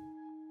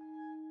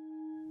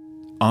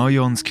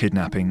 Arjen's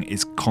kidnapping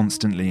is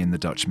constantly in the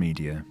Dutch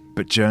media,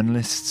 but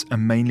journalists are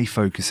mainly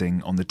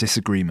focusing on the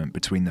disagreement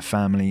between the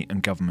family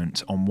and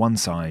government on one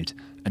side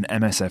and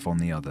MSF on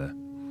the other.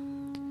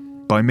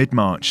 By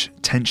mid-March,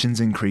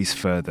 tensions increase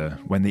further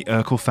when the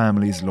Erkel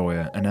family's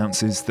lawyer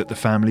announces that the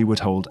family would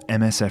hold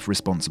MSF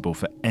responsible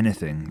for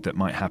anything that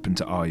might happen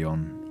to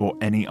Arjen or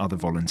any other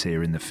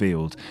volunteer in the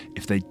field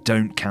if they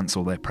don't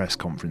cancel their press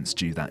conference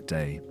due that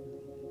day.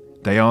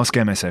 They ask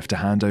MSF to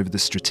hand over the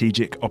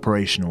strategic,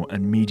 operational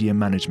and media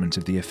management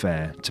of the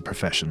affair to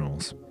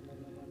professionals.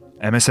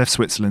 MSF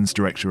Switzerland's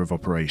Director of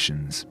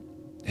Operations.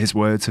 His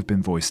words have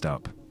been voiced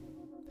up.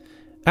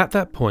 At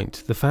that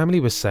point, the family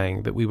was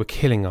saying that we were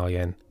killing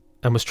Arjen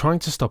and was trying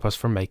to stop us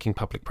from making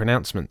public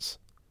pronouncements.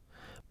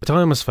 But I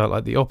almost felt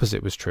like the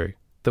opposite was true,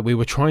 that we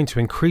were trying to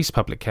increase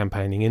public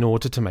campaigning in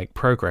order to make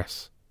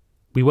progress.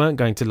 We weren't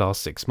going to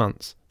last 6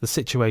 months. The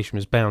situation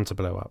was bound to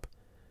blow up.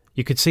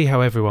 You could see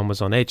how everyone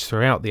was on edge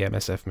throughout the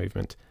MSF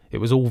movement. It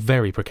was all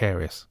very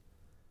precarious.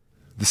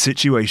 The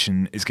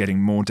situation is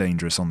getting more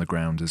dangerous on the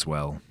ground as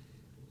well.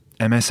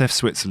 MSF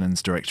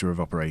Switzerland's Director of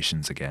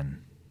Operations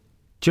again.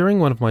 During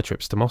one of my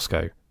trips to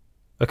Moscow,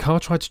 a car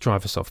tried to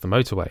drive us off the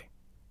motorway.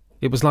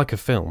 It was like a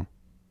film.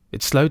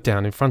 It slowed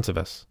down in front of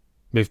us,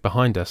 moved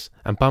behind us,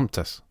 and bumped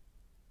us.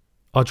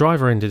 Our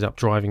driver ended up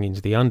driving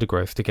into the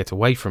undergrowth to get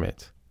away from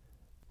it.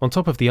 On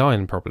top of the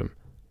iron problem,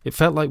 it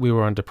felt like we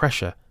were under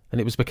pressure and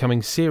it was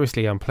becoming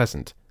seriously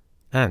unpleasant,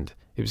 and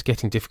it was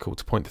getting difficult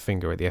to point the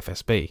finger at the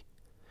FSB.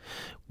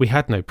 We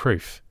had no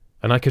proof,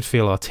 and I could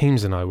feel our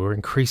teams and I were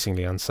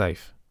increasingly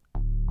unsafe.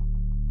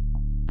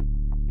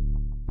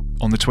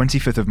 On the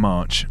 25th of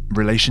March,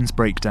 relations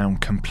break down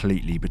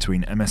completely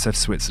between MSF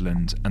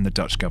Switzerland and the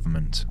Dutch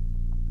government.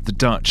 The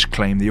Dutch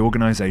claim the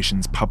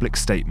organisation's public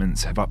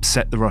statements have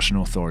upset the Russian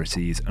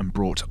authorities and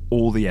brought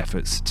all the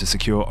efforts to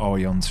secure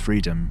Arjan's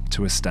freedom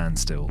to a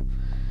standstill.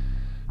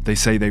 They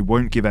say they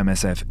won't give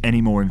MSF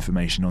any more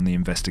information on the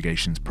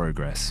investigation's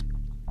progress.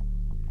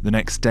 The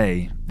next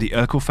day, the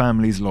Urkel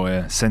family's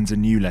lawyer sends a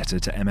new letter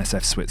to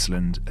MSF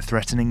Switzerland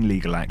threatening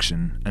legal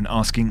action and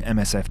asking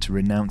MSF to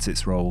renounce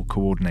its role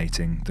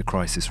coordinating the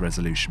crisis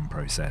resolution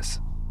process.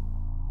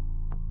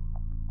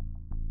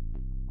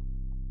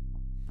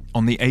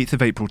 On the 8th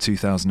of April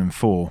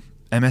 2004,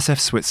 MSF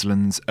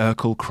Switzerland's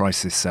Urkel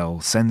Crisis Cell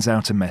sends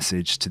out a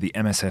message to the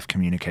MSF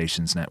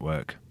Communications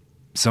Network.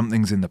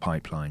 Something's in the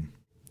pipeline.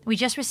 We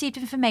just received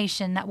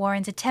information that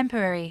warrants a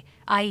temporary,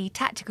 i.e.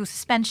 tactical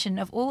suspension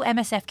of all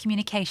MSF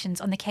communications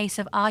on the case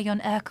of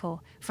Arjan Urkel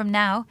from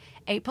now,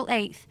 April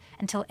 8th,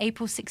 until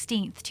April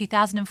 16th,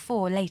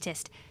 2004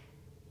 latest.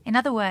 In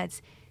other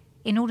words,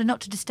 in order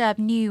not to disturb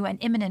new and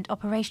imminent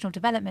operational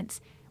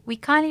developments, we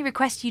kindly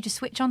request you to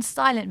switch on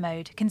silent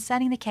mode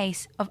concerning the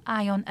case of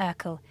Arjan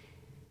Urkel.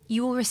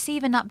 You will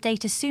receive an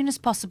update as soon as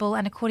possible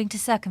and according to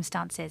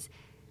circumstances,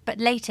 but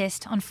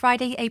latest on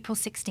Friday, April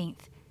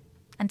 16th.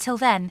 Until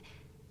then,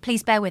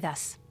 please bear with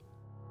us.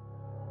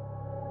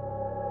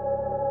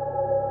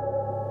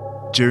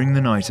 During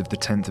the night of the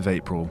 10th of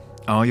April,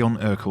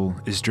 Arjan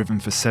Urkel is driven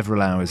for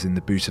several hours in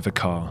the boot of a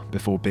car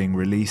before being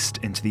released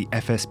into the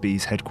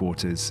FSB's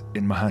headquarters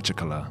in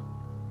Makhachkala,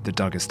 the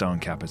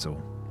Dagestan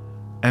capital.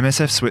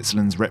 MSF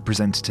Switzerland's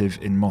representative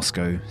in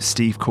Moscow,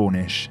 Steve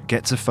Cornish,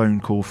 gets a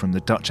phone call from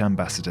the Dutch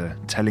ambassador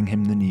telling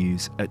him the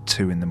news at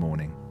 2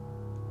 a.m.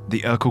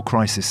 The Urkel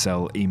Crisis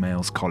Cell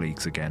emails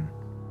colleagues again.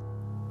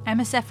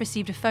 MSF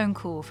received a phone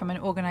call from an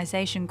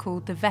organisation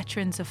called the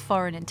Veterans of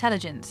Foreign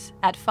Intelligence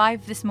at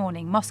 5 this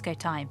morning, Moscow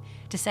time,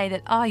 to say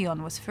that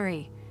Arjan was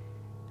free.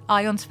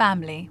 Arjan's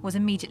family was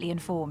immediately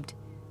informed.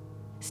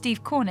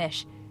 Steve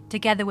Cornish,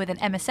 together with an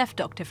MSF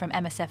doctor from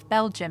MSF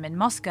Belgium in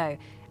Moscow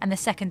and the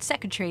second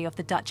secretary of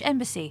the Dutch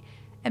embassy,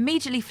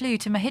 immediately flew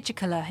to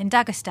Makhachkala in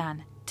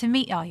Dagestan to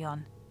meet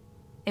Arjan.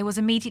 It was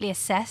immediately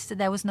assessed that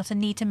there was not a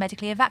need to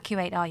medically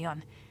evacuate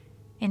Arjan.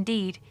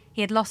 Indeed,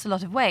 he had lost a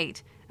lot of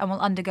weight and will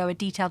undergo a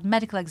detailed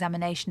medical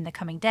examination in the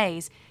coming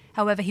days.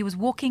 However, he was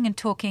walking and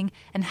talking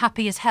and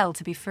happy as hell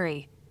to be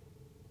free.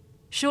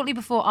 Shortly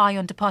before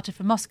Arjan departed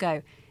for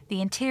Moscow, the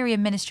Interior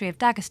Ministry of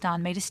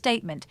Dagestan made a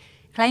statement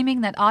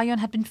claiming that Arjan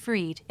had been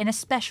freed in a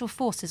special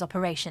forces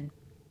operation.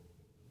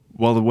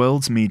 While the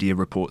world's media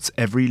reports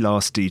every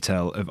last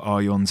detail of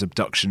Arjan's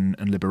abduction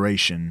and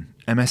liberation,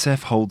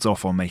 MSF holds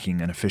off on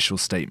making an official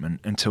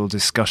statement until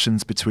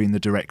discussions between the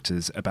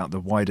directors about the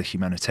wider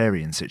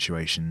humanitarian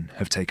situation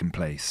have taken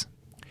place.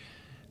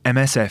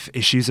 MSF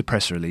issues a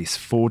press release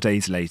 4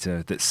 days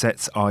later that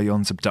sets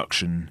Arjan's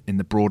abduction in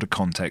the broader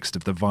context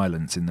of the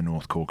violence in the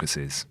North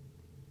Caucasus.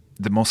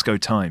 The Moscow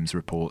Times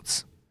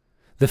reports,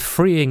 "The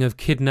freeing of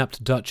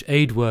kidnapped Dutch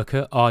aid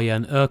worker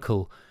Arjan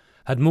Urkel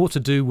had more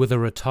to do with a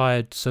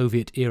retired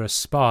Soviet-era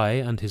spy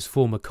and his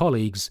former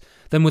colleagues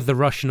than with the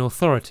Russian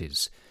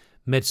authorities,"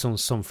 Médecins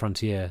Sans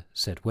Frontières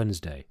said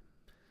Wednesday.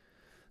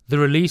 The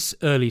release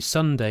early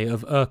Sunday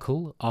of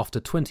Urkel,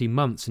 after 20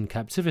 months in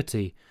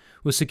captivity,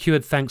 was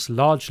secured thanks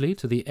largely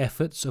to the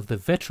efforts of the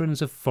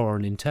Veterans of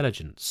Foreign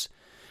Intelligence,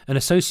 an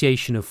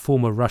association of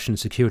former Russian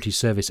security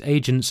service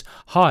agents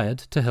hired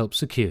to help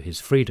secure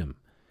his freedom,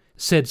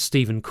 said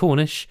Stephen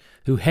Cornish,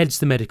 who heads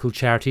the medical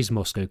charity's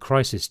Moscow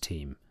crisis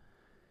team.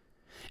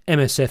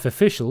 MSF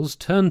officials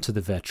turned to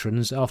the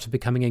veterans after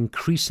becoming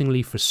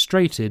increasingly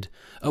frustrated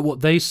at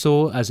what they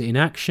saw as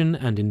inaction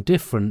and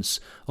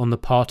indifference on the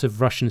part of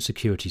Russian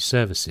security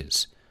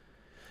services.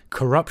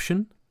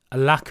 Corruption, a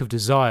lack of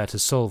desire to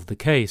solve the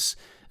case,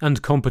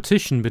 and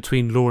competition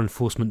between law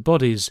enforcement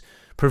bodies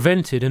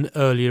prevented an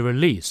earlier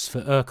release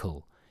for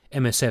Urkel,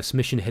 MSF's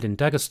mission head in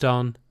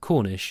Dagestan,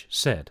 Cornish,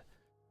 said.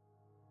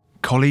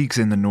 Colleagues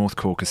in the North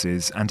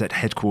Caucasus and at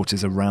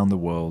headquarters around the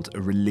world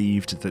are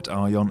relieved that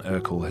Arjan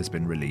Urkel has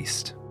been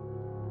released.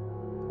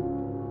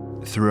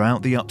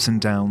 Throughout the ups and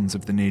downs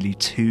of the nearly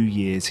 2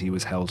 years he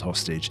was held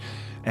hostage,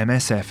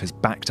 MSF has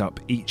backed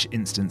up each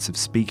instance of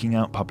speaking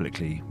out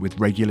publicly with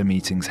regular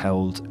meetings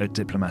held at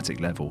diplomatic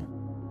level.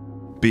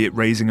 Be it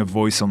raising a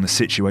voice on the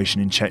situation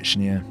in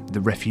Chechnya,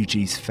 the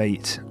refugees'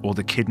 fate, or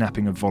the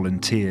kidnapping of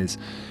volunteers,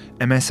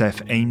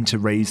 MSF aimed to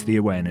raise the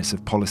awareness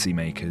of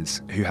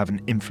policymakers who have an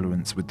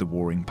influence with the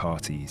warring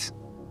parties.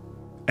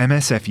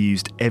 MSF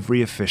used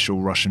every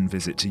official Russian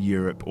visit to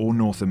Europe or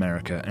North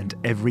America and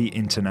every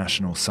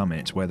international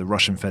summit where the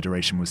Russian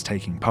Federation was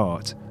taking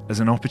part as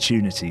an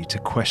opportunity to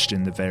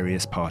question the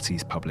various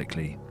parties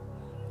publicly.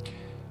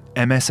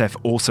 MSF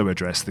also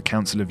addressed the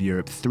Council of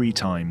Europe 3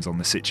 times on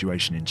the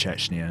situation in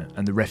Chechnya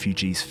and the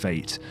refugees'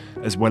 fate,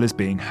 as well as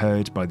being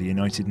heard by the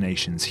United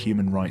Nations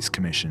Human Rights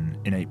Commission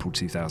in April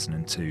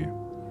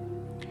 2002.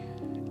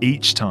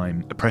 Each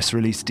time, a press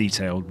release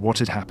detailed what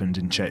had happened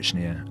in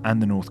Chechnya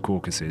and the North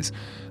Caucasus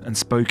and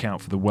spoke out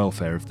for the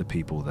welfare of the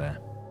people there.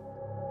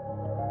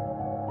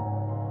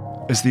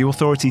 As the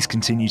authorities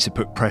continue to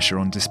put pressure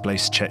on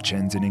displaced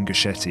Chechens in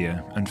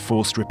Ingushetia and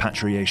forced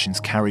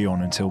repatriations carry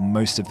on until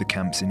most of the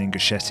camps in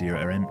Ingushetia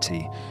are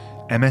empty,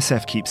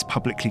 MSF keeps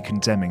publicly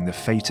condemning the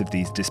fate of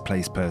these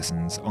displaced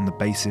persons on the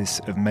basis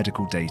of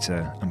medical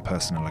data and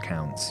personal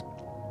accounts.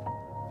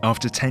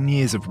 After 10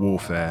 years of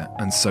warfare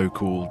and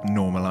so-called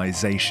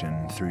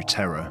normalisation through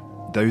terror,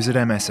 those at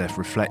MSF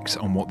reflect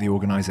on what the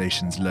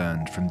organisations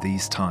learned from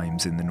these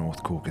times in the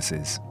North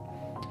Caucasus.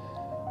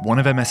 One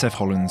of MSF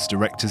Holland's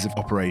directors of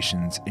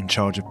operations in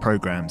charge of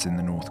programmes in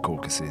the North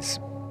Caucasus.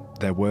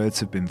 Their words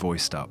have been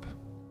voiced up.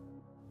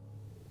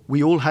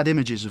 We all had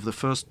images of the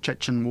First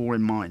Chechen War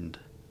in mind,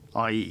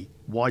 i.e.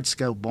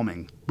 wide-scale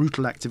bombing,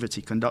 brutal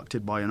activity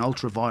conducted by an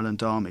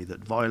ultra-violent army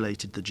that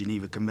violated the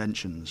Geneva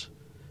Conventions.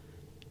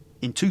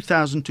 In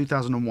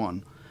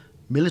 2000-2001,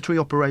 military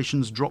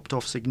operations dropped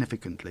off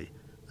significantly,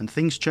 and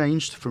things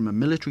changed from a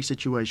military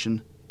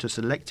situation to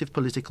selective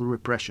political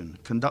repression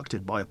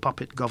conducted by a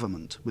puppet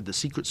government with the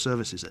secret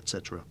services,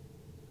 etc.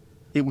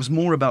 It was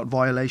more about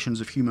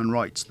violations of human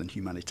rights than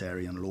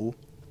humanitarian law,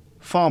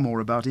 far more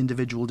about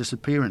individual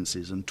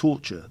disappearances and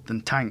torture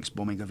than tanks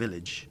bombing a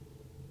village.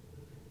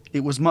 It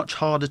was much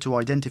harder to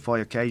identify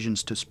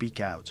occasions to speak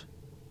out.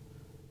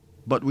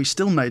 But we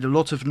still made a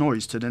lot of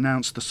noise to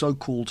denounce the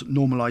so-called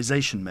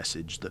normalization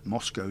message that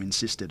Moscow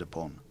insisted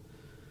upon.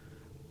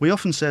 We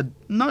often said,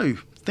 no,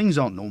 things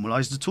aren't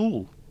normalized at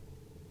all.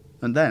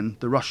 And then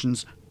the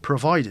Russians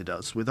provided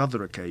us with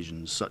other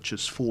occasions, such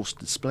as forced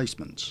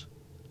displacements.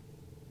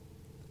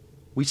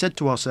 We said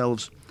to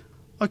ourselves,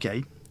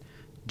 OK,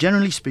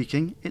 generally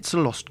speaking, it's a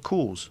lost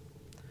cause.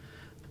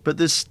 But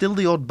there's still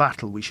the odd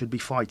battle we should be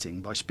fighting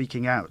by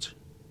speaking out.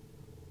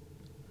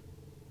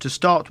 To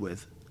start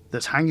with,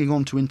 there's hanging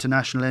on to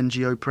international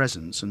NGO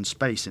presence and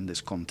space in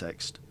this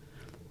context,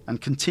 and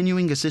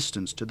continuing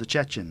assistance to the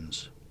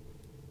Chechens.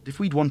 If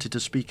we'd wanted to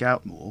speak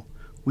out more,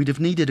 we'd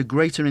have needed a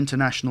greater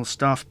international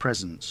staff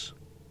presence.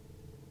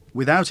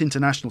 Without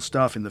international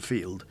staff in the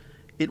field,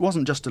 it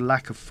wasn't just a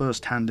lack of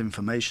first-hand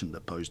information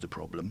that posed a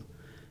problem.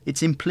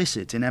 It's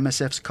implicit in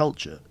MSF's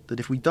culture that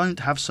if we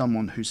don't have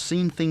someone who's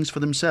seen things for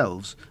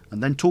themselves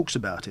and then talks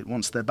about it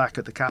once they're back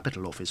at the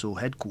capital office or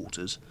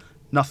headquarters,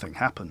 nothing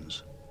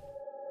happens.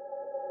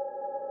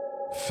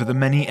 For the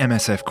many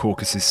MSF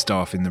Caucasus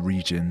staff in the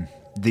region,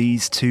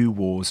 these 2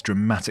 wars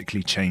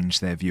dramatically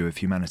changed their view of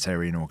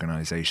humanitarian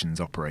organisations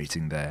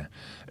operating there,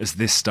 as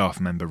this staff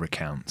member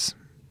recounts.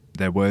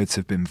 Their words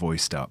have been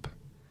voiced up.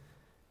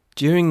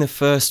 During the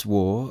First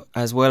War,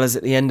 as well as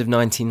at the end of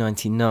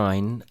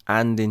 1999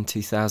 and in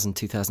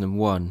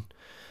 2000-2001,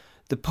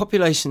 the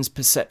population's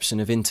perception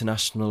of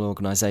international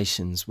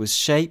organisations was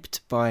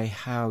shaped by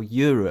how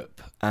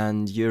Europe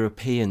and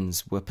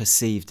Europeans were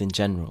perceived in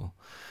general.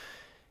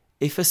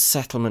 If a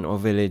settlement or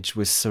village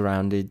was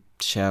surrounded,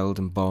 shelled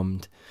and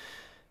bombed,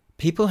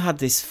 people had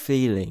this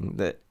feeling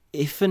that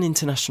if an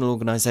international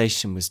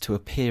organisation was to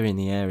appear in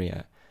the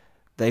area,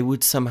 they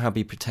would somehow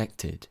be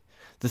protected.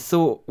 The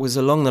thought was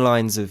along the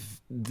lines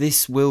of,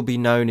 this will be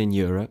known in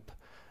Europe,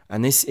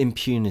 and this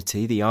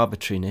impunity, the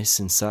arbitrariness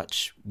and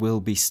such,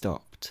 will be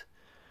stopped.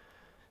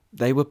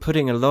 They were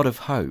putting a lot of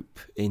hope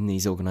in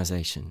these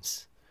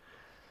organisations.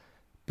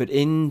 But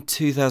in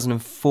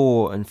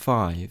 2004 and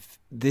 2005,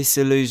 this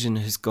illusion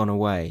has gone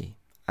away,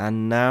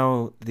 and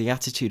now the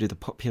attitude of the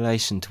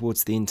population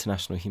towards the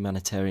international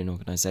humanitarian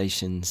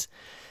organisations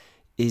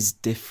is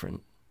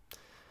different.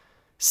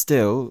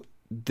 Still,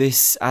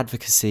 this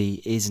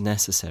advocacy is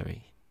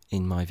necessary,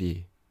 in my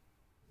view.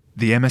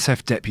 The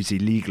MSF Deputy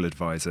Legal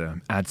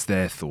Advisor adds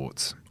their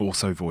thoughts,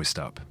 also voiced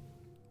up.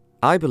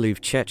 I believe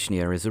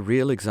Chechnya is a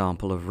real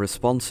example of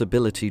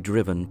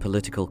responsibility-driven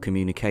political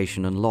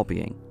communication and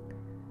lobbying.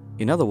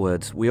 In other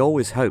words, we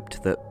always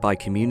hoped that by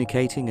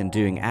communicating and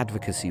doing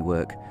advocacy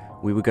work,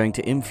 we were going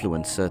to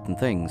influence certain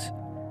things,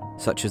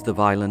 such as the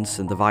violence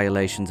and the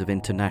violations of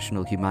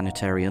international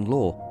humanitarian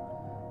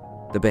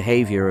law, the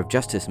behaviour of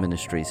justice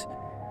ministries,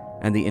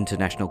 and the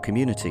international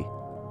community,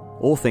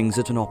 all things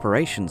at an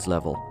operations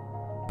level,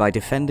 by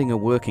defending a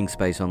working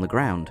space on the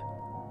ground.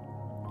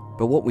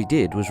 But what we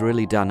did was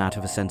really done out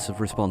of a sense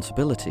of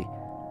responsibility.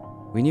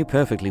 We knew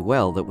perfectly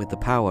well that with the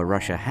power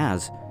Russia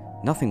has,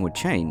 nothing would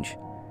change,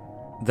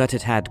 that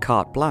it had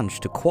carte blanche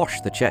to quash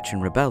the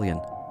Chechen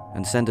rebellion,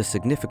 and send a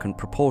significant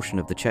proportion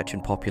of the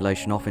Chechen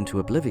population off into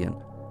oblivion.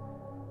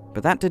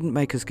 But that didn't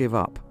make us give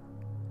up.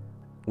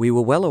 We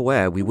were well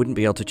aware we wouldn't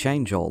be able to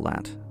change all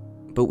that,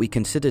 but we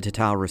considered it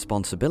our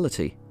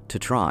responsibility to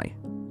try.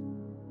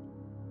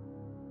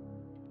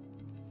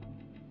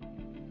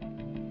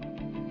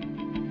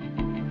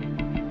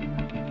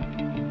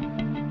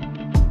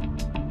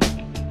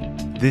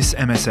 This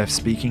MSF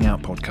Speaking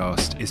Out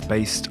podcast is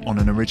based on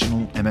an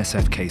original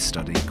MSF case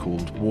study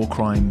called War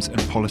Crimes and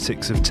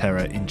Politics of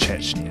Terror in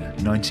Chechnya,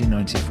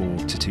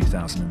 1994 to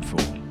 2004.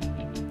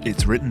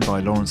 It's written by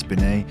Laurence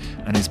Binet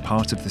and is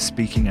part of the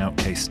Speaking Out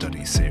Case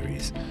Studies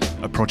series,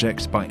 a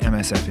project by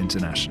MSF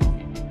International.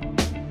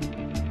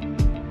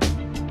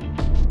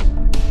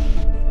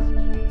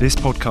 This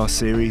podcast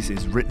series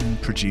is written,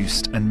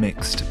 produced and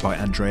mixed by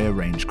Andrea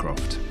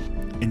Rangecroft.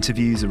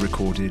 Interviews are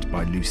recorded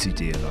by Lucy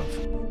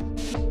Dearlove.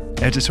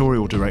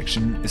 Editorial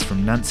direction is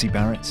from Nancy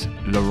Barrett,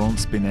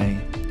 Laurence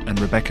Binet and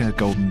Rebecca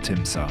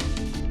Golden-Timsar.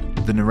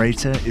 The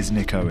narrator is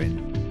Nick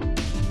Owen.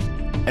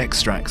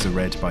 Extracts are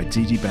read by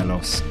Didi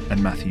Bellos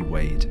and Matthew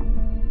Wade.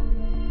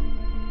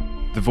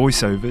 The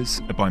voiceovers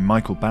are by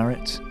Michael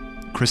Barrett,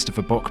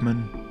 Christopher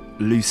Bockman,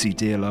 Lucy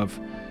Dearlove,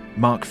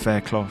 Mark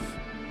Fairclough,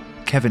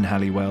 Kevin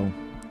Halliwell,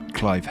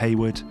 Clive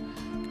Hayward,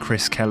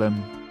 Chris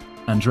Kellum,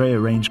 Andrea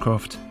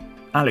Rangecroft,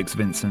 Alex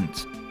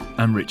Vincent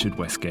and Richard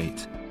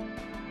Westgate.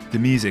 The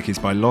music is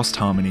by Lost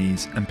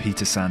Harmonies and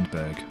Peter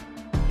Sandberg.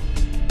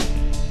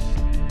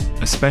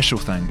 A special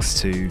thanks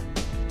to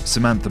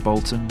Samantha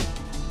Bolton,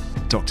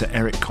 Dr.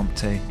 Eric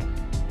Comte,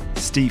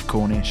 Steve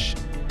Cornish,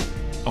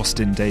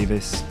 Austin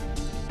Davis,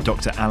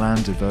 Dr. Alain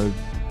Deveau,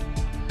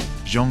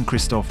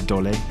 Jean-Christophe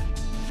Dolé,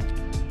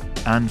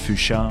 Anne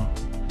Fouchard,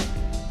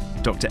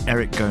 Dr.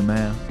 Eric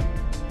Gomer,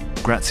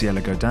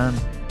 Graziella Godin,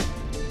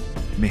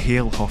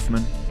 Michiel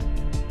Hoffman,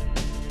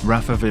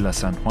 Rafa Villa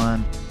San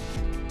Juan,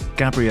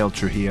 Gabrielle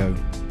Trujillo,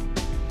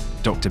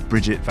 Dr.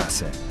 Bridget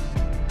Vasset.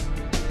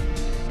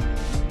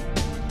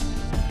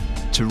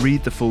 To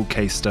read the full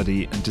case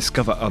study and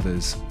discover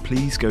others,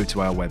 please go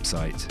to our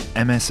website,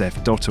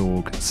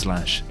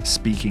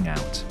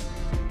 msf.org/speakingout.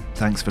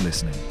 Thanks for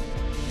listening.